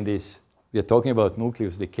 how can this, we are talking about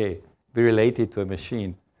nucleus decay, be related to a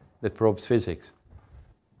machine that probes physics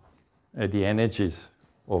at the energies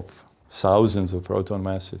of thousands of proton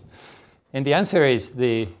masses? And the answer is,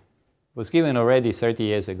 was given already 30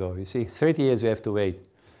 years ago. You see, 30 years we have to wait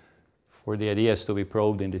for the ideas to be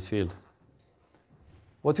probed in this field.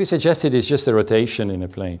 What we suggested is just a rotation in a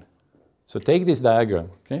plane. So take this diagram,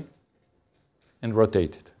 okay, and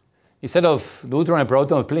rotate it. Instead of neutron and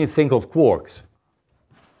proton, please think of quarks.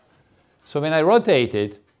 So when I rotate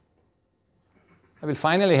it, I will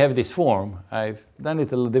finally have this form. I've done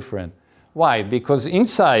it a little different. Why? Because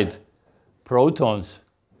inside protons,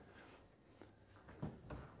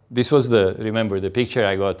 this was the, remember, the picture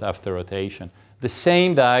I got after rotation. The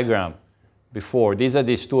same diagram before. These are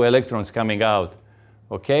these two electrons coming out.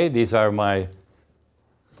 Okay, these are my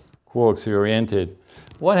quarks reoriented.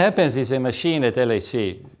 What happens is a machine at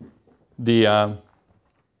LHC, these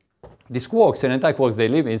quarks and antiquarks, they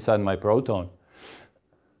live inside my proton.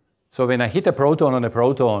 So when I hit a proton on a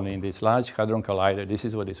proton in this Large Hadron Collider, this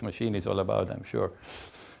is what this machine is all about, I'm sure.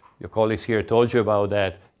 Your colleagues here told you about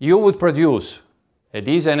that. You would produce, at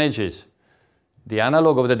these energies, the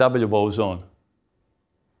analog of the W boson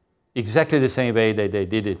exactly the same way that they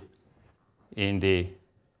did it in the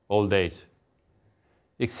old days.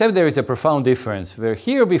 Except there is a profound difference, where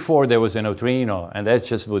here before there was a neutrino, and that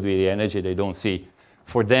just would be the energy they don't see.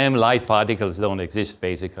 For them, light particles don't exist,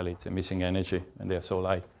 basically. It's a missing energy, and they're so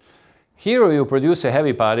light. Here you produce a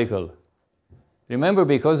heavy particle. Remember,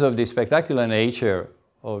 because of the spectacular nature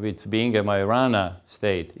of its being a Majorana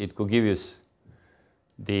state, it could give you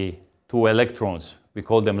the 2 electrons. We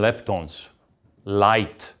call them leptons,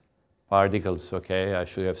 light particles, okay? I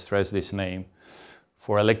should have stressed this name,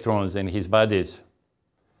 for electrons in his bodies.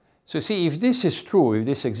 So see, if this is true, if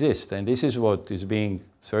this exists, and this is what is being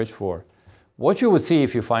searched for, what you would see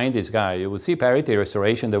if you find this guy, you would see parity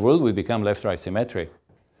restoration, the world would become left-right symmetric.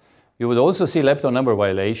 You would also see lepton number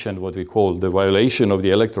violation, what we call the violation of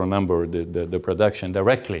the electron number, the production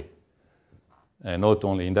directly, and not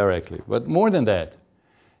only indirectly. But more than that,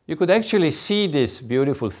 you could actually see this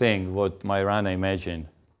beautiful thing, what Majorana imagined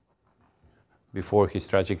before he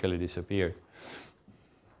tragically disappeared.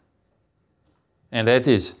 And that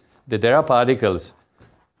is that there are particles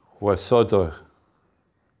who are sort of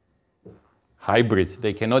hybrids.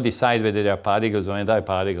 They cannot decide whether they are particles or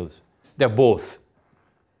antiparticles. They're both.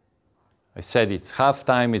 I said it's half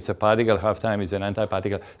time it's a particle, half time it's an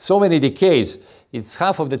antiparticle. So many decays. It's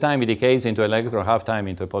half of the time it decays into an electron, half time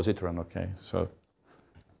into a positron, okay? So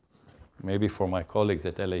maybe for my colleagues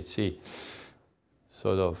at LHC,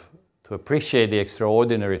 sort of to appreciate the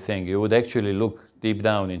extraordinary thing, you would actually look deep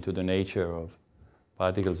down into the nature of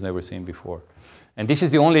particles never seen before. And this is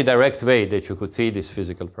the only direct way that you could see this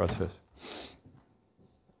physical process.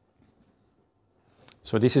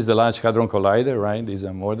 So this is the Large Hadron Collider, right? These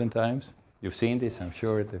are modern times. You've seen this, I'm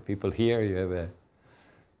sure, the people here. You have a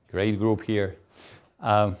great group here.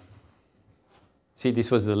 See, this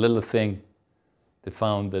was the little thing that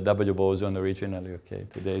found the W boson originally, okay?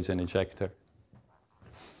 Today is an ejector.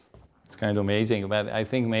 It's kind of amazing, but I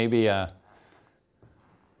think maybe, I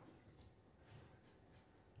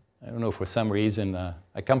don't know, for some reason,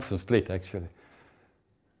 I come from Split, actually.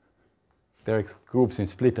 There are groups in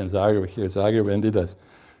Split and Zagreb here, Zagreb and Didas.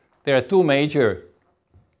 There are 2 major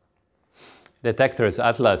detectors,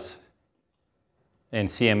 Atlas and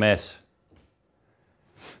CMS.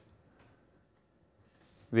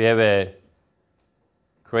 We have a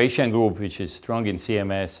Croatian group which is strong in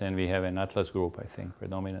CMS, and we have an Atlas group, I think,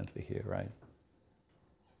 predominantly here, right?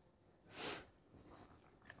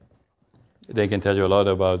 They can tell you a lot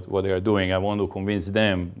about what they are doing. I want to convince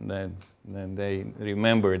them that and they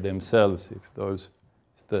remember themselves, if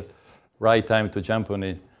it's the right time to jump on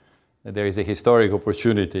it, that there is a historic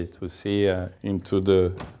opportunity to see into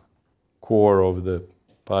the core of the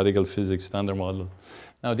particle physics standard model.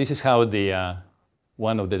 Now, this is how the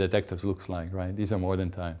one of the detectors looks like, right? These are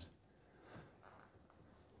modern times.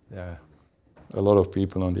 There are a lot of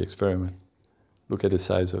people on the experiment. Look at the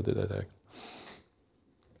size of the detector.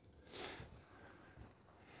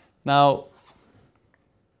 Now,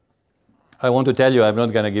 I want to tell you, I'm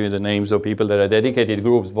not going to give you the names of people that are dedicated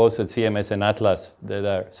groups, both at CMS and Atlas, that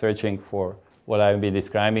are searching for what I've been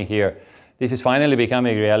describing here. This is finally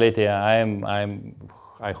becoming reality.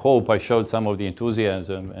 I hope I showed some of the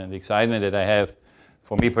enthusiasm and excitement that I have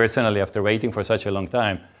for me personally after waiting for such a long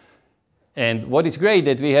time. And what is great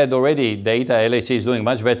that we had already data, LHC is doing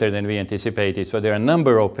much better than we anticipated. So there are a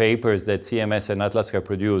number of papers that CMS and Atlas have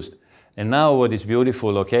produced. And now what is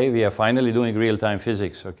beautiful, okay, we are finally doing real-time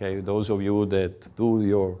physics, okay? Those of you that do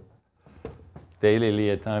your daily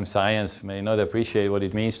real-time science may not appreciate what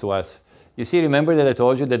it means to us. You see, remember that I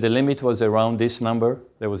told you that the limit was around this number?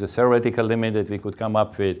 There was a theoretical limit that we could come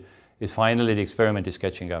up with. Is finally the experiment is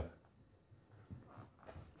catching up.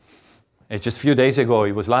 And just a few days ago,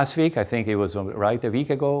 it was last week, I think it was right a week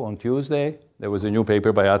ago, on Tuesday, there was a new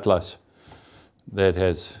paper by Atlas that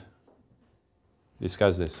has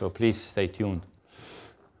discuss this, so please stay tuned.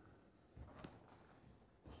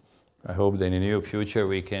 I hope that in the near future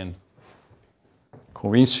we can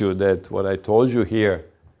convince you that what I told you here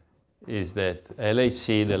is that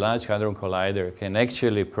LHC, the Large Hadron Collider, can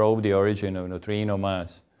actually probe the origin of neutrino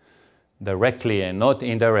mass directly and not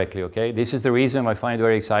indirectly, okay? This is the reason I find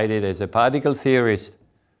very excited as a particle theorist,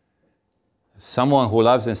 someone who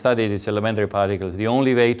loves and studies these elementary particles. The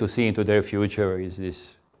only way to see into their future is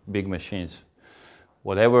these big machines.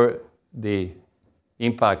 Whatever the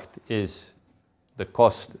impact is, the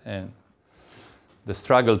cost and the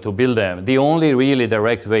struggle to build them, the only really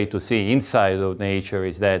direct way to see inside of nature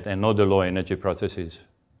is that and not the low energy processes.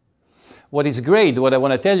 What is great, what I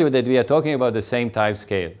want to tell you, that we are talking about the same time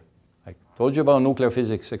scale. I told you about nuclear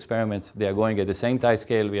physics experiments. They are going at the same time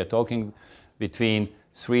scale. We are talking between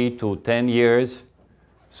 3 to 10 years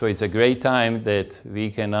So it's a great time that we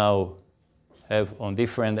can now have on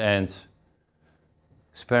different ends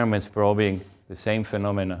experiments probing the same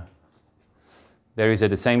phenomena. There is at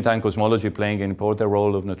the same time cosmology playing an important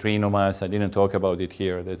role of neutrino mass. I didn't talk about it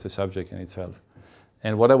here. That's a subject in itself.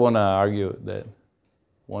 And what I want to argue, that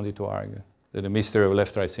the mystery of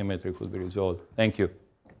left-right symmetry could be resolved. Thank you.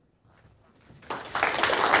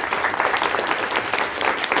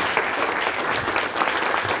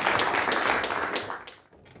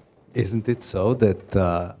 Isn't it so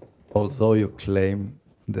that although you claim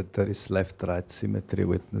that there is left-right symmetry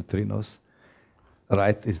with neutrinos,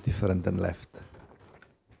 right is different than left?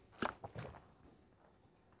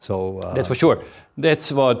 So that's for sure.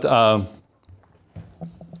 That's what.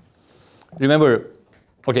 Remember,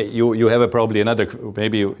 okay, you have probably another.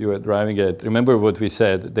 Maybe you were driving it. Remember what we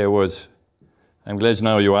said. There was. I'm glad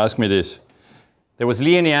now you asked me this. There was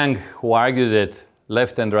Li and Yang who argued that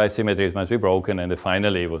left and right symmetries must be broken, and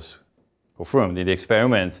finally it was confirmed in the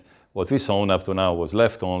experiments. What we've shown up to now was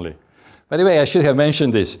left only. By the way, I should have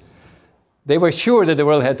mentioned this. They were sure that the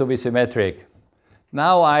world had to be symmetric.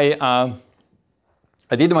 Now I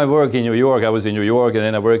did my work in New York. I was in New York, and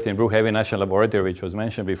then I worked in Brookhaven National Laboratory, which was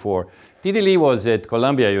mentioned before. T.D. Lee was at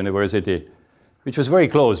Columbia University, which was very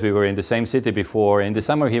close. We were in the same city before. In the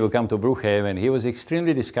summer, he would come to Brookhaven. He was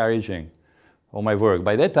extremely discouraging on my work.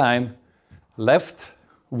 By that time, left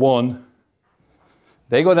won.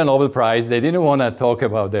 They got a Nobel Prize. They didn't want to talk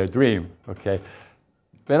about their dream. Okay.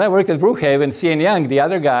 When I worked at Brookhaven, C.N. Young, the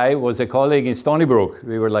other guy, was a colleague in Stony Brook.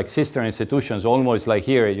 We were like sister institutions, almost like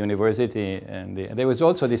here at university. And they was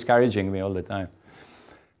also discouraging me all the time.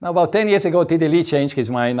 Now, about 10 years ago, T.D. Lee changed his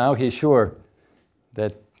mind. Now he's sure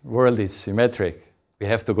that world is symmetric. We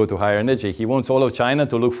have to go to higher energy. He wants all of China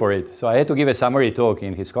to look for it. So I had to give a summary talk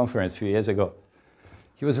in his conference a few years ago.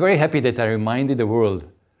 He was very happy that I reminded the world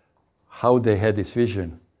how they had this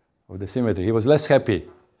vision of the symmetry. He was less happy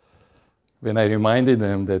when I reminded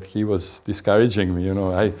him that he was discouraging me. You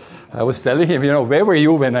know, I was telling him, you know, where were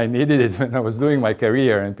you when I needed it, when I was doing my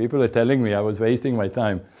career? And people are telling me I was wasting my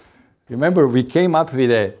time. Remember, we came up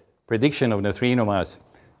with a prediction of neutrino mass.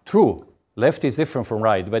 True, left is different from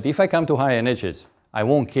right. But if I come to high energies, I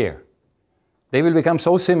won't care. They will become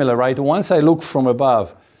so similar, right? Once I look from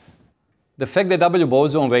above, the fact that W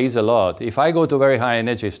boson weighs a lot, if I go to very high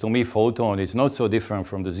energies, to me, photon is not so different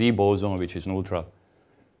from the Z boson, which is neutral.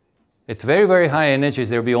 At very, very high energies,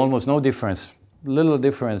 there will be almost no difference, little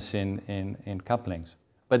difference in couplings.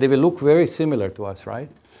 But they will look very similar to us, right?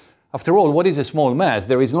 After all, what is a small mass?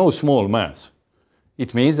 There is no small mass.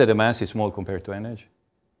 It means that the mass is small compared to energy.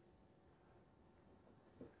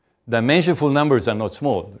 Dimensionful numbers are not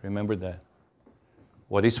small, remember that.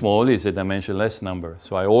 What is small is a dimensionless number.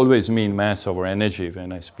 So I always mean mass over energy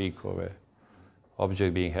when I speak of an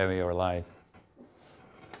object being heavy or light.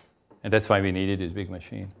 And that's why we needed this big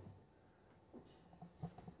machine.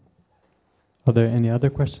 Are there any other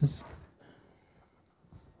questions?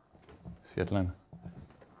 Svetlana.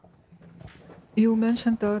 You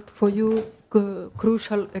mentioned that for you,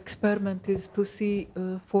 crucial experiment is to see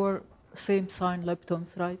 4 same sign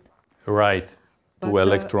leptons, right? Right. But, 2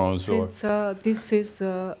 electrons. Since this is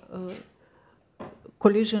a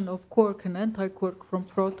collision of quark and anti-quark from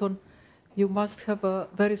proton, you must have a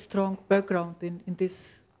very strong background in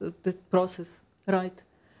this process, right?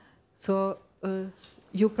 So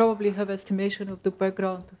you probably have estimation of the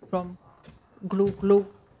background from glue,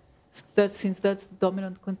 since that's the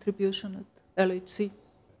dominant contribution at LHC.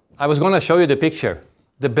 I was going to show you the picture.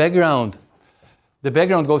 The background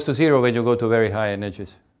goes to 0 when you go to very high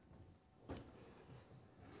energies.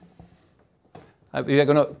 We are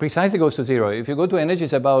going to precisely goes to 0. If you go to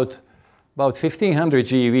energies about 1500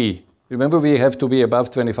 GeV, remember we have to be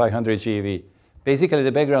above 2500 GeV. Basically,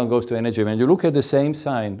 the background goes to energy. When you look at the same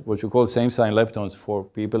sign, what you call same sign leptons for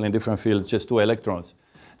people in different fields, just 2 electrons,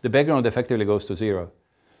 the background effectively goes to 0.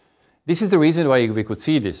 This is the reason why we could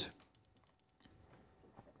see this.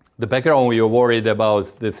 The background, you're worried about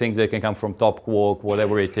the things that can come from top quark,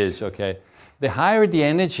 whatever it is, okay? The higher the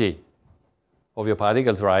energy of your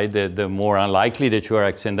particles, right, the more unlikely that you are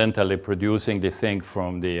accidentally producing the thing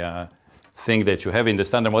from the thing that you have in the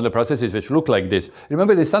standard model processes, which look like this.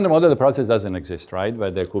 Remember, the standard model process doesn't exist, right?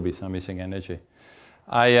 But there could be some missing energy.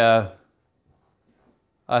 I'll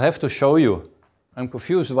have to show you. I'm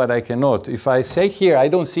confused, but I cannot. If I say here, I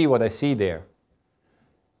don't see what I see there.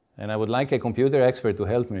 And I would like a computer expert to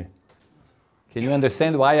help me. Can you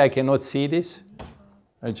understand why I cannot see this?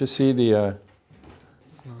 I just see the...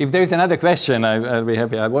 If there is another question, I'll be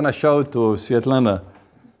happy. I want to show to Svetlana.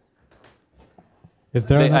 Is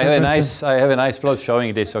there another question? I have a nice plot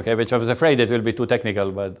showing this, okay, which I was afraid it will be too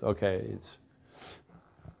technical, but okay.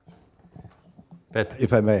 But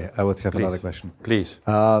if I may, I would have please, another question. Please.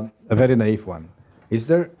 A very naive one. Is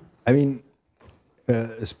there, I mean,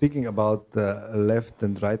 speaking about left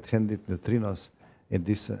and right-handed neutrinos in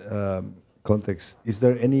this context, is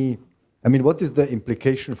there any, I mean, what is the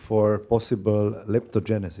implication for possible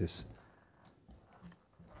leptogenesis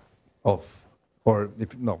of, or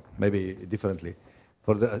if, no, maybe differently,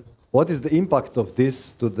 for the, what is the impact of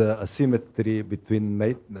this to the asymmetry between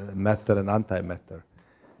matter and antimatter?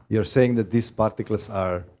 You're saying that these particles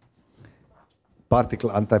are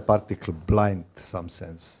particle-antiparticle blind in some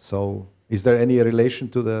sense. So is there any relation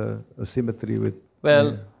to the asymmetry with?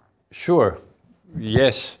 Well, sure.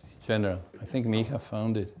 Yes, in general. I think Miha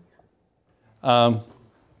found it. Well,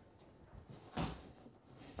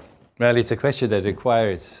 it's a question that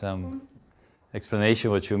requires some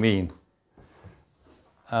explanation what you mean.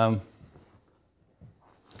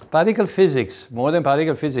 Particle physics, modern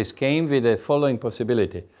particle physics, came with the following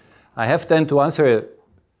possibility. I have then to answer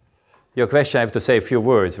your question, I have to say a few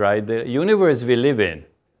words, right? The universe we live in,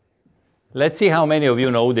 let's see how many of you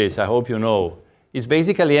know this, I hope you know. It's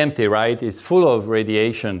basically empty, right? It's full of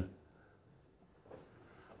radiation,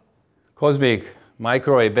 cosmic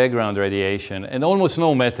microwave background radiation, and almost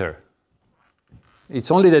no matter. It's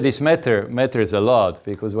only that this matter matters a lot,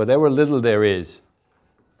 because whatever little there is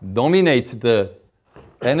dominates the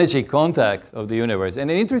energy contact of the universe. And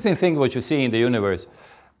an interesting thing what you see in the universe,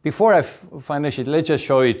 before I finish it, let's just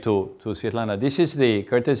show it to Svetlana. This is the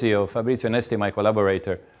courtesy of Fabrizio Nesti, my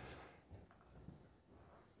collaborator.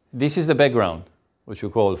 This is the background, what you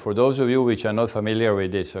call, for those of you which are not familiar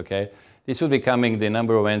with this, okay? This will be coming the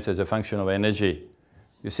number of events as a function of energy.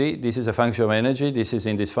 You see, this is a function of energy. This is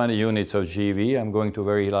in these funny units of GeV. I'm going to a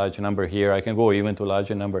very large number here. I can go even to a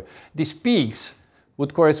larger number. These peaks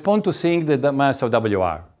would correspond to seeing the mass of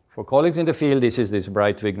WR. For colleagues in the field, this is this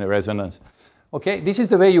Bright-Wigner resonance. Okay, this is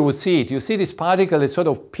the way you would see it. You see this particle, it sort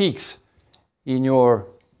of peaks in your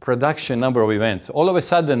production number of events. All of a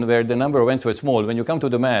sudden, where the number of events were small, when you come to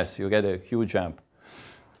the mass, you get a huge jump.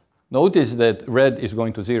 Notice that red is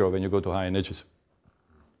going to 0 when you go to high energies.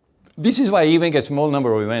 This is why even a small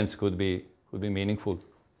number of events could be meaningful.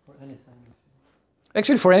 For any sign.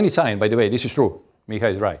 Actually, for any sign, by the way, this is true.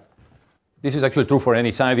 Miha is right. This is actually true for any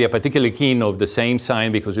sign. We are particularly keen of the same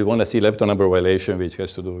sign because we want to see lepton number violation, which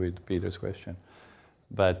has to do with Peter's question.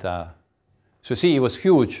 But so see, it was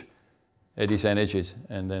huge at these energies,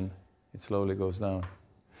 and then it slowly goes down.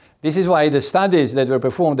 This is why the studies that were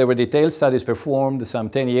performed, there were detailed studies performed some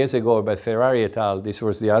 10 years ago by Ferrari et al. This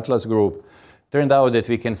was the Atlas group. Turned out that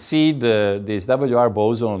we can see this WR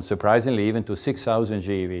boson, surprisingly, even to 6,000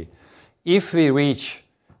 GeV. If we reach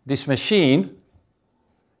this machine,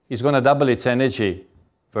 it's going to double its energy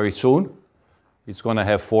very soon. It's going to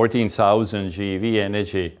have 14,000 GeV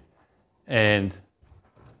energy. And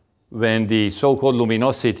when the so-called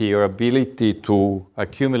luminosity or ability to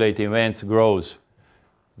accumulate events grows,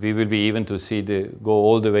 we will be even to see go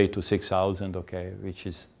all the way to 6,000, okay, which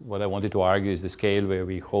is what I wanted to argue is the scale where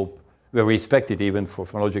we hope, where we expect it even for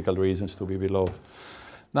logical reasons to be below.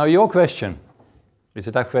 Now your question is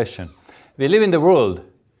a tough question. We live in the world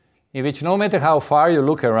in which no matter how far you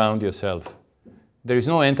look around yourself, there is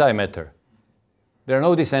no antimatter. There are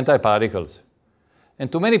no these antiparticles. And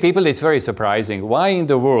to many people it's very surprising. Why in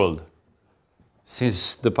the world,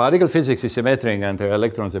 since the particle physics is symmetric and there are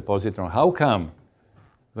electrons and positrons, how come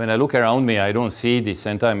when I look around me I don't see this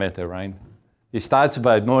antimatter, right? It starts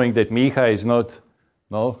by knowing that Miha is not,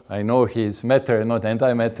 no, I know he's matter, not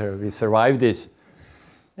antimatter. We survived this.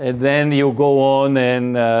 And then you go on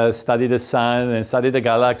and study the sun and study the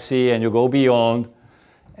galaxy and you go beyond.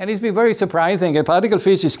 And it's been very surprising. And particle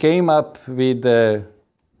physics came up with the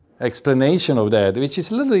explanation of that, which is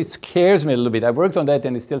it scares me a little bit. I worked on that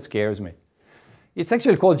and it still scares me. It's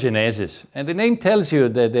actually called genesis. And the name tells you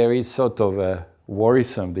that there is sort of a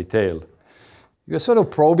worrisome detail. You're sort of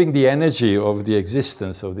probing the energy of the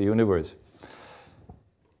existence of the universe.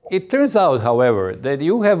 It turns out, however, that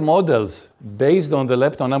you have models based on the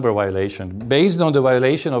lepton number violation, based on the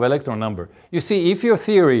violation of electron number. You see, if your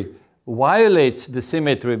theory violates the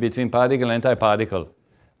symmetry between particle and antiparticle,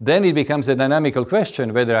 then it becomes a dynamical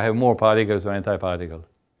question whether I have more particles or antiparticle.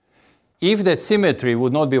 If that symmetry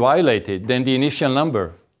would not be violated, then the initial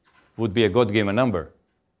number would be a God-given number.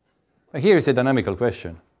 But here is a dynamical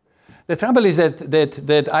question. The trouble is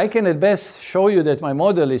that I can at best show you that my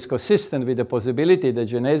model is consistent with the possibility that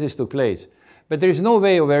genesis took place. But there is no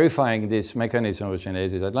way of verifying this mechanism of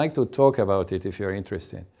genesis. I'd like to talk about it if you're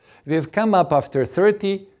interested. We have come up after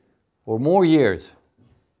 30 or more years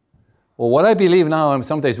or what I believe now, I'm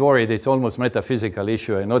sometimes worried it's almost metaphysical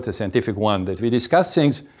issue and not a scientific one, that we discuss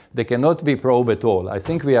things that cannot be probed at all. I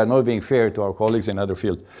think we are not being fair to our colleagues in other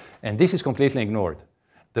fields. And this is completely ignored.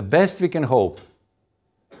 The best we can hope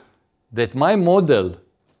that my model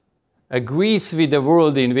agrees with the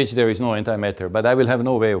world in which there is no antimatter, but I will have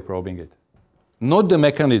no way of probing it. Not the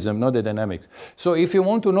mechanism, not the dynamics. So if you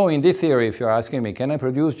want to know in this theory, if you're asking me, can I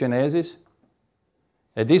produce genesis?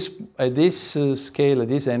 At this scale, at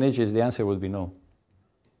these energies, the answer would be no.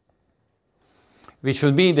 Which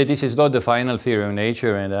would mean that this is not the final theory of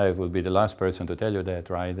nature, and I would be the last person to tell you that,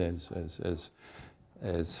 right? As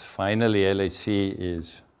finally LHC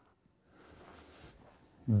is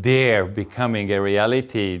there becoming a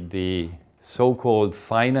reality, the so-called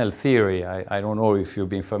final theory, I don't know if you've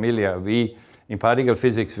been familiar, in particle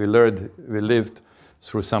physics, we lived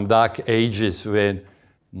through some dark ages when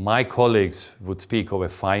my colleagues would speak of a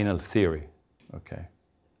final theory, okay?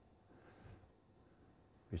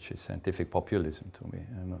 Which is scientific populism to me,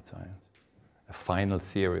 and not science. A final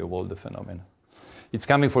theory of all the phenomena. It's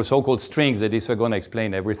coming for so-called strings that is going to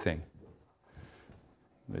explain everything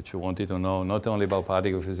that you wanted to know, not only about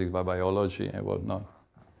particle physics, but biology and whatnot.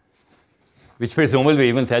 Which presumably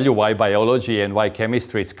even tell you why biology and why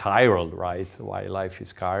chemistry is chiral, right? Why life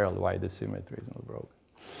is chiral, why the symmetry is not broken.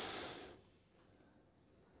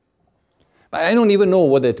 But I don't even know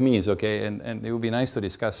what that means, okay? And it would be nice to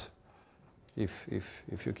discuss if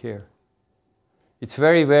you care. It's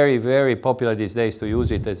very, very, very popular these days to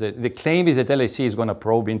use it as the claim is that LHC is going to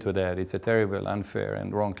probe into that. It's a terrible, unfair,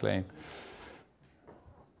 and wrong claim.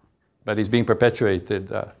 But it's being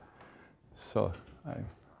perpetuated.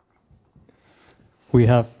 We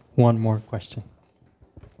have one more question.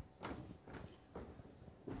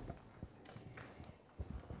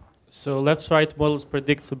 So left-right models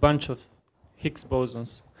predicts a bunch of Higgs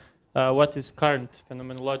bosons. What is current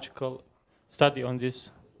phenomenological study on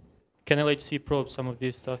this? Can LHC probe some of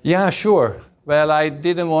this stuff? Yeah, sure. Well, I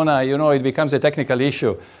didn't want to, it becomes a technical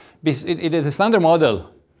issue. It is a standard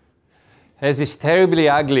model. Has this terribly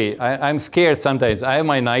ugly, I'm scared sometimes. I have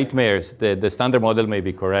my nightmares that the standard model may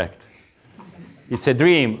be correct. It's a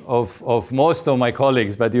dream of most of my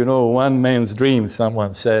colleagues, but one man's dream,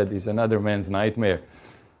 someone said, is another man's nightmare.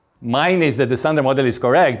 Mine is that the standard model is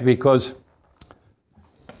correct because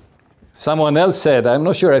someone else said, I'm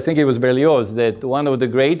not sure, I think it was Berlioz, that one of the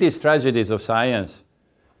greatest tragedies of science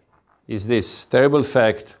is this terrible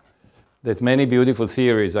fact that many beautiful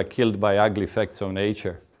theories are killed by ugly facts of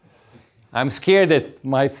nature. I'm scared that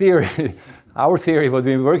my theory, our theory, what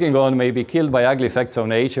we've been working on, may be killed by ugly facts of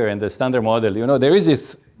nature and the standard model. There is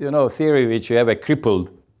this, theory which you have a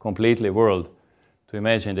crippled, completely world to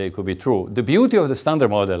imagine that it could be true. The beauty of the standard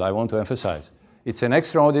model, I want to emphasize, it's an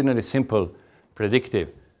extraordinarily simple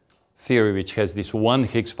predictive theory which has this one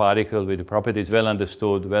Higgs particle with the properties well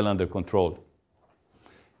understood, well under control.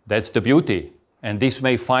 That's the beauty. And this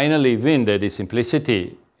may finally win that the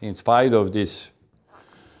simplicity, in spite of this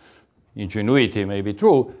ingenuity, may be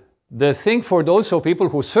true. The thing for those of people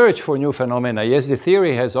who search for new phenomena, yes, the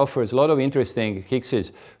theory offers a lot of interesting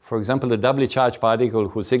Higgses. For example, the doubly charged particle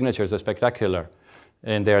whose signatures are spectacular.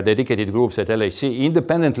 And there are dedicated groups at LHC,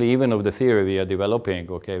 independently even of the theory we are developing.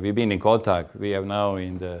 Okay, we've been in contact. We have now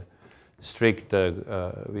in the strict,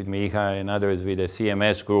 with Miha and others, with the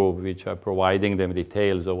CMS group, which are providing them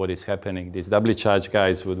details of what is happening. These doubly charged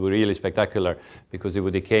guys would be really spectacular because it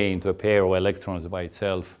would decay into a pair of electrons by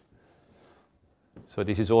itself. So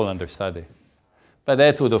this is all under study. But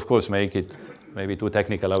that would, of course, make it maybe too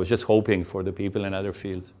technical. I was just hoping for the people in other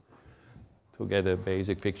fields to get a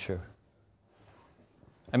basic picture.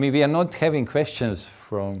 I mean, we are not having questions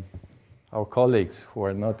from our colleagues who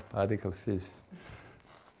are not particle physicists.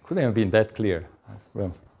 Couldn't have been that clear,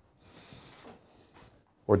 well,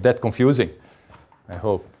 or that confusing, I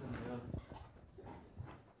hope.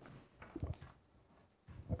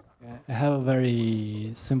 I have a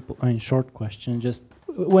very simple and short question. Just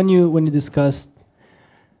when you discussed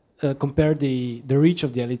compare the reach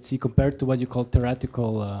of the LHC compared to what you call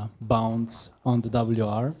theoretical bounds on the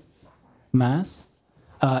WR mass.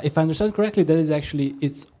 If I understand correctly, that is actually,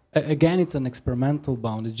 it's an experimental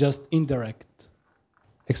bound. It's just indirect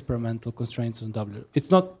experimental constraints on W. It's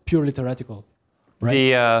not purely theoretical,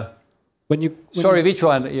 right? Sorry, which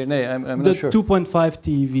one? I'm not sure. The 2.5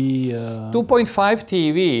 TeV. 2.5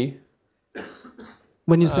 TeV.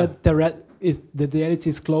 When you said the LHC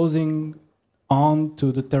is closing on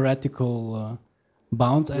to the theoretical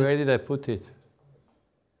bounds. Where did I put it?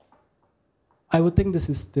 I would think this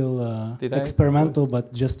is still experimental,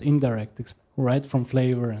 but just indirect, right? From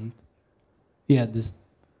flavor and this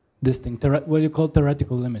thing. What do you call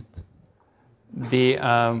theoretical limit? The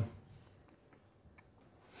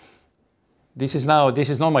this is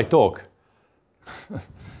not my talk.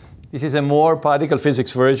 This is a more particle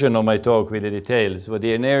physics version of my talk with the details. What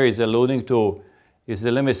the Ettore is alluding to is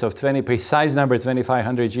the limits of precise number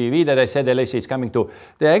 2500 GeV that I said LHC is coming to.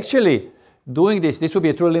 They're actually doing this would be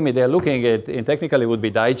a true limit. They're looking at, and technically it would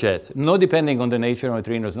be dijets, not depending on the nature of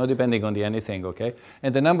neutrinos, not depending on the anything, okay?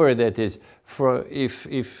 And the number that is, for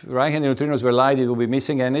if right-handed neutrinos were light, it would be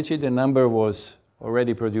missing energy. The number was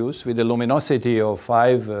already produced with a luminosity of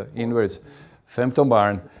 5 inverse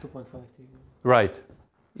femtobarn. It's 2.5 TeV. Right.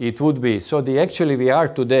 It would be. So actually we are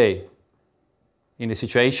today in a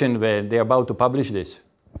situation where they're about to publish this.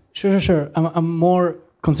 Sure. I'm more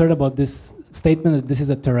concerned about this statement that this is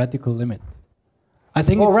a theoretical limit. I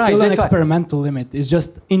think it's still an experimental limit. It's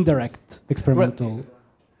just indirect experimental.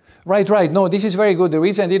 Right. No, this is very good. The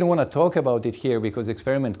reason I didn't want to talk about it here because the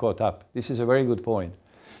experiment caught up. This is a very good point.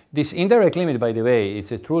 This indirect limit, by the way,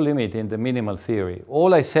 is a true limit in the minimal theory.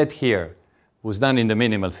 All I said here was done in the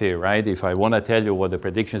minimal theory, right? If I want to tell you what the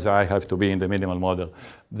predictions are, I have to be in the minimal model.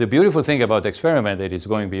 The beautiful thing about the experiment is that it's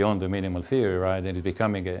going beyond the minimal theory, right? And it's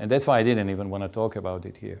becoming, and that's why I didn't even want to talk about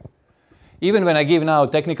it here. Even when I give now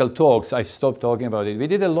technical talks, I've stopped talking about it. We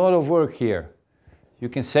did a lot of work here. You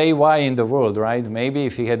can say why in the world, right? Maybe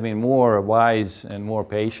if he had been more wise and more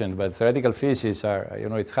patient, but theoretical physicists are,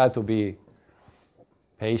 it's hard to be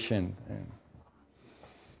patient. And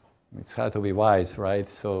it's hard to be wise, right?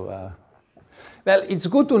 So, well, it's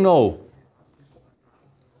good to know.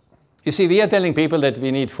 You see, we are telling people that we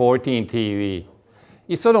need 14 TeV.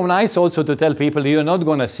 It's sort of nice also to tell people you're not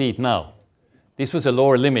going to see it now. This was a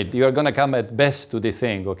lower limit. You are going to come at best to the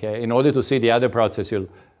thing, okay? In order to see the other process, you'll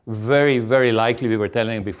very, very likely, we were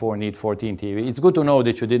telling before, need 14 TeV. It's good to know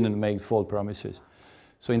that you didn't make false promises.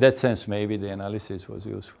 So in that sense, maybe the analysis was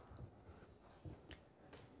useful.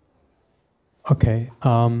 Okay.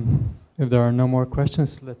 If there are no more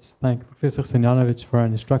questions, let's thank Professor Senjanović for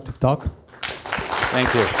an instructive talk.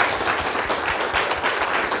 Thank you.